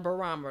not a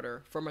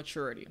barometer for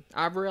maturity.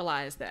 I've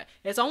realized that.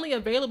 It's only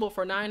available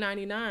for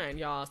 $9.99,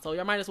 y'all. So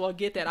y'all might as well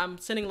get that. I'm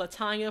sending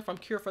Latanya from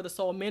Cure for the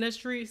Soul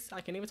Ministries. I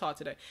can't even talk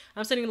today.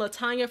 I'm sending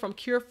Latanya from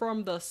Cure for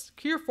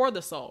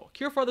the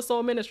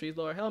Soul Ministries.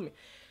 Lord help me.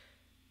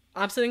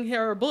 I'm sending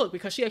her a book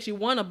because she actually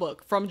won a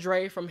book from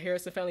Dre from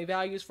Harrison Family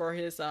Values for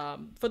his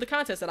for the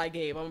contest that I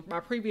gave on my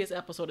previous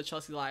episode of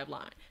Chelsea Live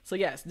Line. So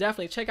yes,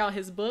 definitely check out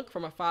his book,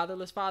 From a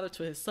Fatherless Father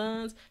to His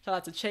Sons. Shout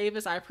out to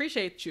Chavis. I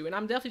appreciate you, and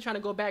I'm definitely trying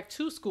to go back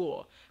to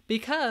school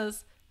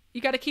because you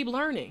got to keep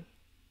learning.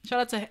 Shout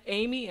out to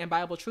Amy and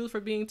Bible Truth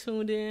for being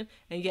tuned in.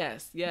 And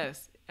yes,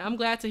 I'm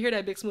glad to hear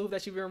that, Big Smooth,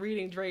 that you've been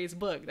reading Dre's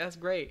book. That's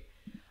great.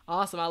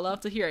 Awesome. I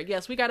love to hear it.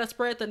 Yes, we got to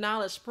spread the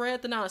knowledge.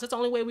 Spread the knowledge. That's the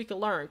only way we can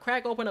learn.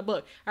 Crack open a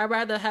book. I'd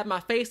rather have my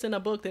face in a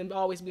book than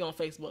always be on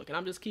Facebook. And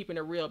I'm just keeping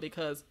it real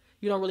because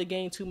you don't really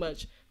gain too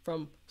much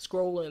from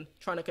scrolling,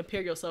 trying to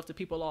compare yourself to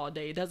people all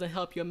day. It doesn't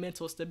help your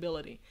mental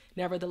stability.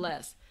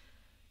 Nevertheless.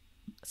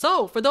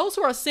 So for those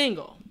who are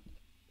single,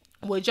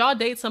 would y'all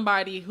date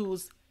somebody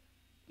who's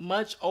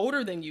much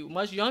older than you,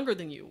 much younger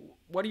than you?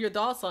 What are your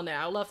thoughts on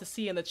that? I'd love to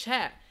see in the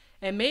chat.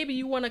 And maybe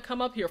you want to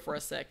come up here for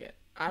a second.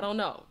 I don't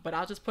know, but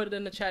I'll just put it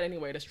in the chat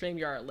anyway, the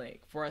StreamYard link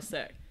for a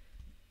sec.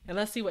 And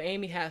let's see what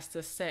Amy has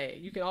to say.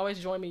 You can always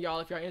join me, y'all,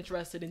 if you're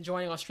interested in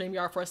joining on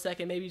StreamYard for a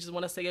second. Maybe you just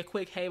want to say a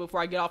quick hey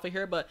before I get off of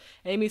here. But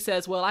Amy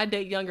says, well, I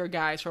date younger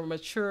guys who are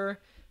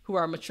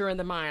mature in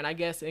the mind, I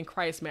guess, in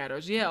Christ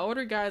matters. Yeah,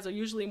 older guys are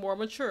usually more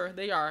mature.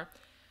 They are.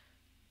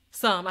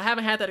 Some. I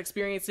haven't had that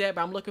experience yet,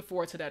 but I'm looking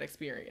forward to that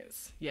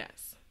experience.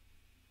 Yes,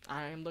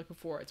 I am looking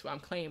forward to it. I'm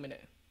claiming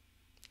it.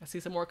 I see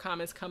some more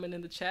comments coming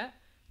in the chat,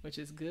 which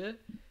is good.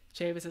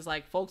 Chavis is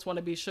like, folks want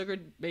to be sugar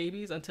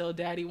babies until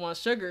daddy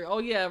wants sugar. Oh,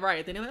 yeah,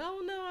 right. Then they're like,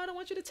 oh, no, I don't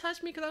want you to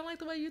touch me because I don't like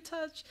the way you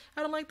touch.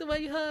 I don't like the way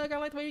you hug. I don't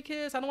like the way you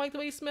kiss. I don't like the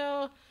way you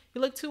smell. You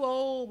look too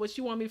old, but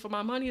you want me for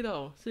my money,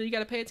 though. So you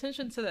got to pay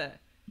attention to that.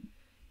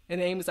 And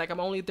Amy's like,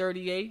 I'm only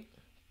 38.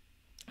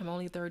 I'm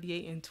only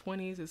 38 in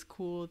 20s. It's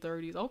cool,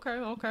 30s.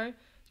 Okay.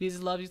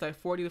 Jesus loves you like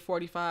 40 to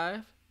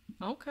 45.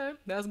 Okay,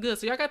 that's good.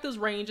 So y'all got those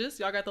ranges.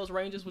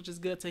 Which is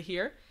good to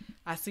hear.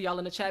 I see y'all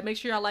in the chat. Make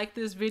sure y'all like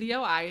this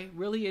video. I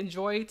really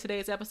enjoyed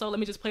today's episode. Let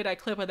me just play that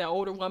clip of that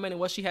older woman and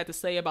what she had to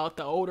say about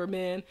the older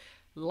men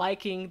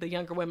liking the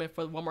younger women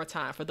for one more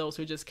time, for those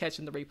who are just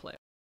catching the replay.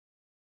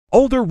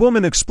 Older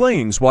woman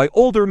explains why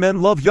older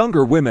men love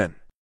younger women.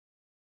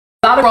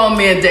 A lot of grown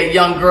men date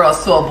young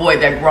girls to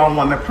avoid that grown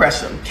woman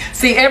pressure.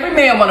 See, every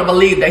man want to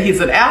believe that he's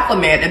an alpha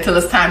man until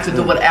it's time to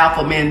do what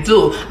alpha men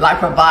do, like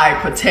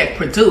provide, protect,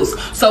 produce.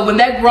 So when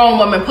that grown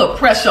woman put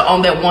pressure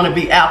on that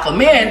wannabe alpha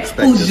man,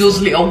 who's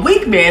usually a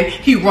weak man,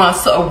 he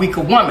runs to a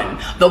weaker woman.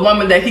 The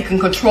woman that he can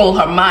control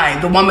her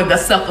mind, the woman that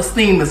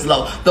self-esteem is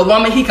low, the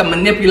woman he can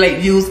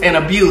manipulate, use, and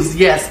abuse.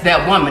 Yes,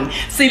 that woman.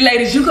 See,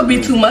 ladies, you could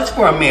be too much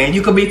for a man.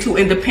 You could be too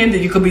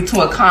independent. You could be too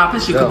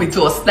accomplished. You could be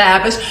too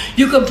established.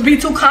 You could be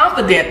too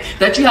confident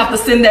that you have to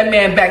send that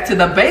man back to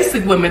the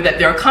basic women that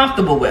they're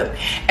comfortable with.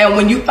 And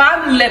when you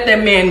finally let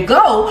that man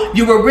go,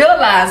 you will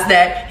realize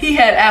that he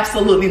had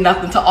absolutely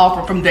nothing to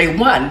offer from day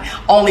one,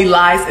 only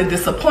lies and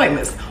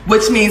disappointments,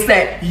 which means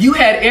that you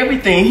had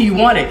everything he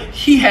wanted.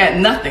 He had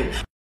nothing.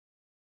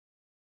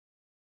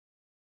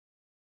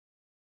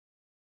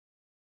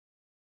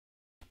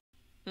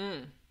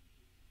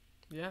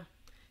 Yeah.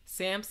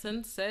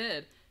 Samson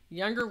said,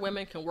 younger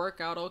women can work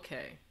out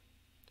okay.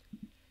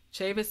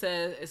 Chavis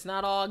says, it's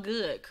not all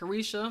good.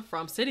 Carisha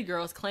from City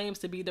Girls claims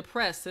to be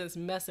depressed since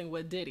messing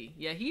with Diddy.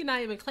 Yeah, he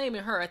not even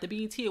claiming her. At the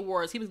BET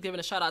Awards, he was giving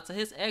a shout out to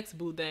his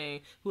ex-boo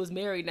thing, who is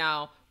married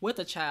now with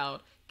a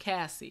child,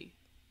 Cassie.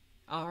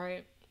 All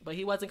right? But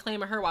he wasn't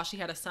claiming her while she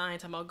had a sign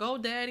talking about, go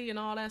daddy and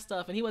all that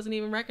stuff. And he wasn't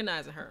even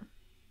recognizing her.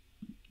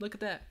 Look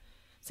at that.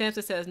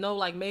 Samson says, no,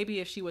 like maybe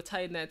if she would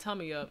tighten that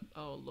tummy up.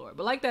 Oh, Lord.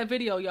 But like that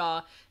video,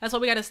 y'all, that's why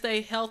we got to stay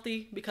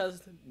healthy,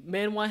 because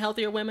men want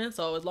healthier women.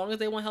 So as long as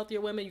they want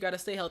healthier women, you got to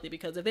stay healthy,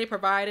 because if they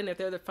provide and if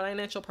they're the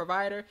financial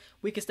provider,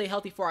 we can stay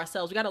healthy for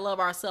ourselves. We got to love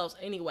ourselves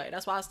anyway.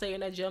 That's why I stay in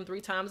that gym 3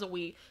 times a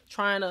week,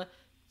 trying to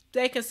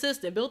stay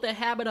consistent, build that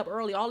habit up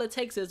early. All it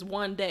takes is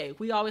one day.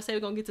 We always say we're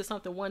going to get to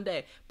something one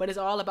day, but it's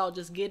all about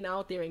just getting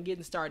out there and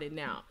getting started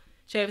now.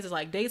 Chavis is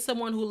like, date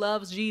someone who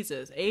loves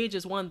Jesus. Age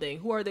is one thing.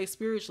 Who are they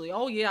spiritually?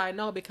 Oh, yeah, I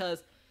know,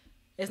 because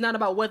it's not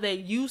about what they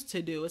used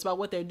to do. It's about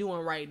what they're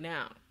doing right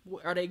now.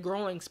 Are they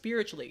growing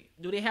spiritually?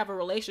 Do they have a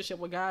relationship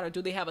with God, or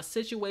do they have a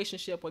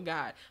situationship with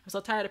God? I'm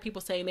so tired of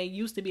people saying they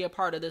used to be a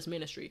part of this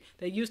ministry.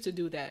 They used to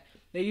do that.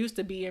 They used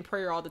to be in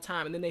prayer all the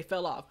time, and then they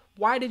fell off.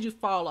 Why did you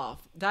fall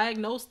off?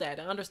 Diagnose that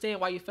and understand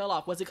why you fell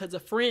off. Was it because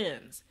of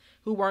friends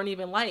who weren't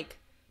even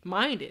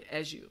like-minded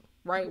as you?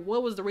 Right?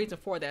 What was the reason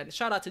for that? And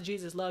shout out to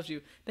Jesus Loves You.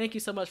 Thank you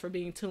so much for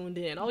being tuned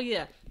in. Oh,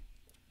 yeah.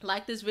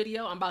 Like this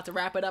video. I'm about to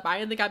wrap it up. I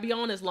didn't think I'd be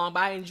on this long,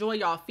 but I enjoy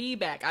y'all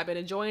feedback. I've been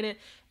enjoying it,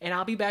 and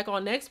I'll be back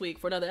on next week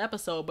for another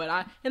episode.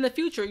 But in the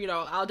future, you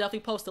know, I'll definitely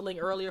post a link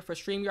earlier for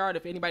StreamYard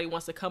if anybody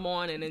wants to come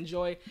on and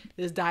enjoy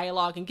this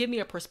dialogue and give me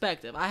a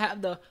perspective. I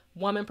have the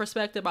woman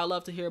perspective. I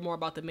love to hear more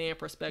about the man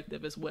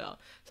perspective as well.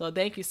 So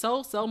thank you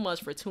so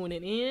much for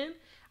tuning in.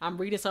 I'm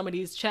reading some of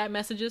these chat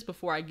messages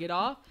before I get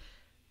off.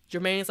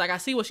 Jermaine's like, I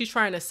see what she's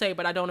trying to say,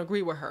 but I don't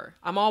agree with her.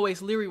 I'm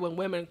always leery when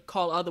women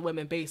call other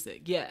women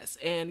basic. Yes.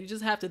 And you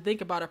just have to think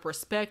about her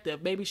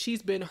perspective. Maybe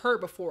she's been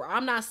hurt before.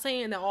 I'm not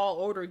saying that all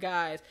older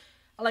guys,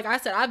 like I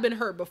said, I've been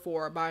hurt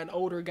before by an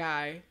older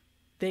guy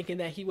thinking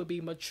that he would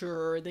be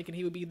mature, thinking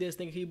he would be this,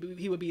 thinking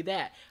he would be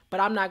that. But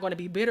I'm not going to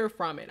be bitter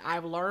from it.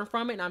 I've learned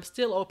from it, and I'm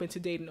still open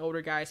to dating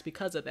older guys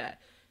because of that.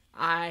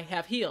 I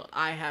have healed.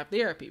 I have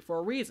therapy for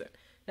a reason.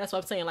 That's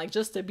what I'm saying. Like,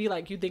 just to be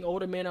like, you think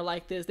older men are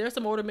like this. There's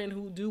some older men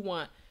who do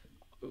want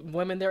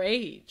women their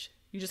age.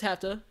 You just have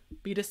to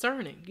be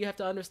discerning. You have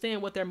to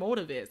understand what their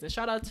motive is. And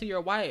shout out to your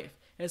wife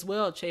as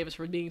well, Chavis,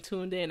 for being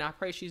tuned in. I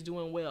pray she's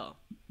doing well.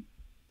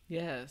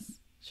 Yes.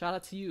 Shout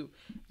out to you.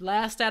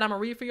 Last stat I'm going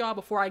to read for y'all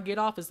before I get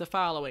off is the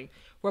following.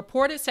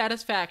 Reported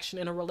satisfaction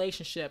in a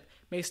relationship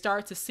may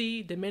start to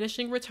see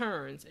diminishing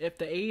returns if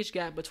the age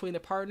gap between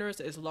the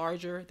partners is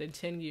larger than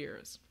 10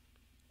 years.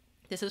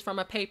 This is from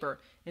a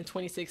paper in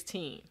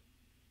 2016.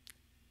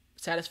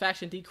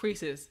 Satisfaction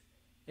decreases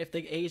if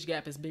the age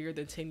gap is bigger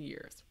than 10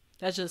 years.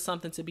 That's just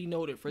something to be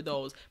noted for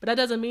those. But that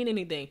doesn't mean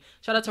anything.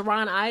 Shout out to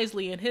Ron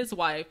Isley and his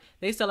wife.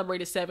 They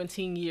celebrated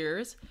 17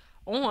 years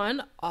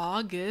on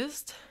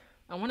August,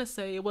 I want to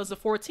say it was the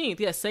 14th.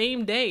 Yeah,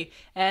 same day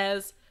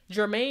as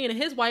Jermaine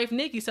and his wife,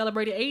 Nikki,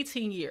 celebrated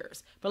 18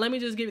 years. But let me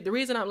just give you the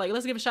reason I'm like,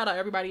 let's give a shout out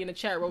everybody in the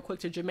chat real quick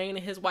to Jermaine and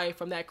his wife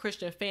from That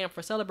Christian Fam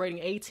for celebrating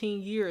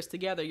 18 years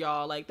together,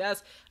 y'all. Like,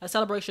 that's a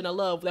celebration of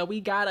love that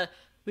we gotta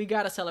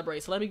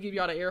celebrate. So let me give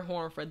y'all the air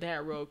horn for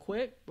that real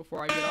quick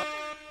before I get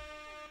off.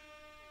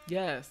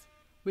 Yes,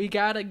 we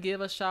gotta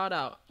give a shout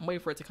out. I'm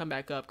waiting for it to come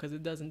back up because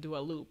it doesn't do a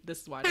loop.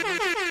 This is why.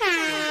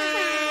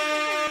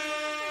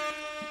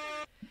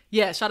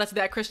 Yeah, shout out to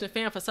That Christian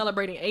Fam for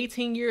celebrating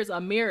 18 years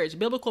of marriage,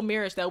 biblical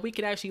marriage that we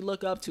can actually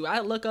look up to.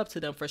 I look up to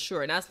them for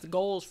sure, and that's the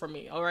goals for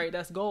me. All right,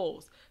 that's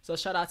goals. So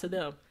shout out to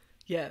them.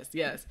 Yes,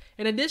 yes.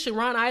 In addition,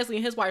 Ron Isley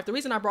and his wife, the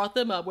reason I brought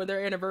them up when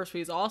their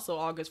anniversary is also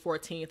August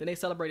 14th and they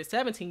celebrated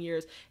 17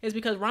 years is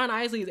because Ron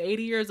Isley is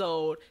 80 years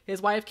old. His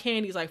wife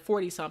Candy's like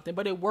 40 something,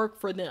 but it worked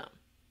for them.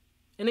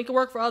 And it can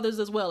work for others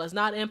as well. It's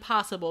not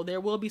impossible.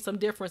 There will be some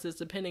differences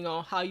depending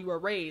on how you were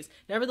raised.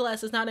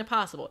 Nevertheless, it's not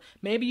impossible.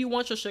 Maybe you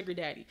want your sugar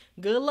daddy.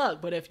 Good luck.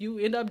 But if you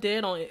end up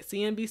dead on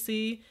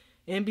CNBC,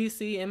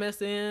 NBC,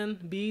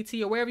 MSN,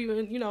 BET, or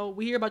wherever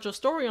we hear about your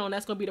story on,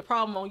 that's going to be the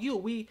problem on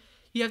you.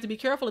 You have to be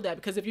careful of that,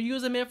 because if you're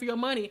using men for your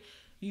money,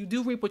 you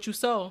do reap what you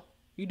sow.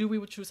 You do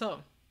reap what you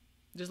sow.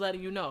 Just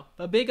letting you know.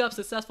 But big up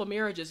successful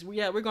marriages.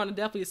 Yeah, we're going to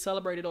definitely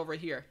celebrate it over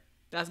here.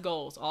 That's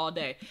goals all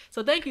day.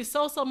 So thank you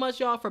so much,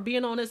 y'all, for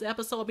being on this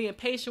episode, being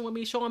patient with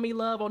me, showing me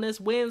love on this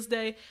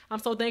Wednesday. I'm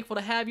so thankful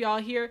to have y'all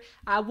here.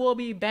 I will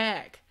be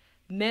back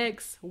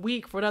next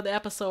week for another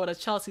episode of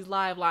Chelsea's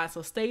Live Line.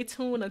 So stay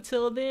tuned.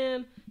 Until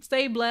then,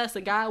 stay blessed,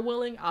 and God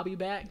willing, I'll be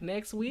back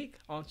next week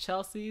on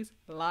Chelsea's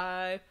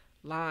Live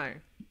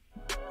Line.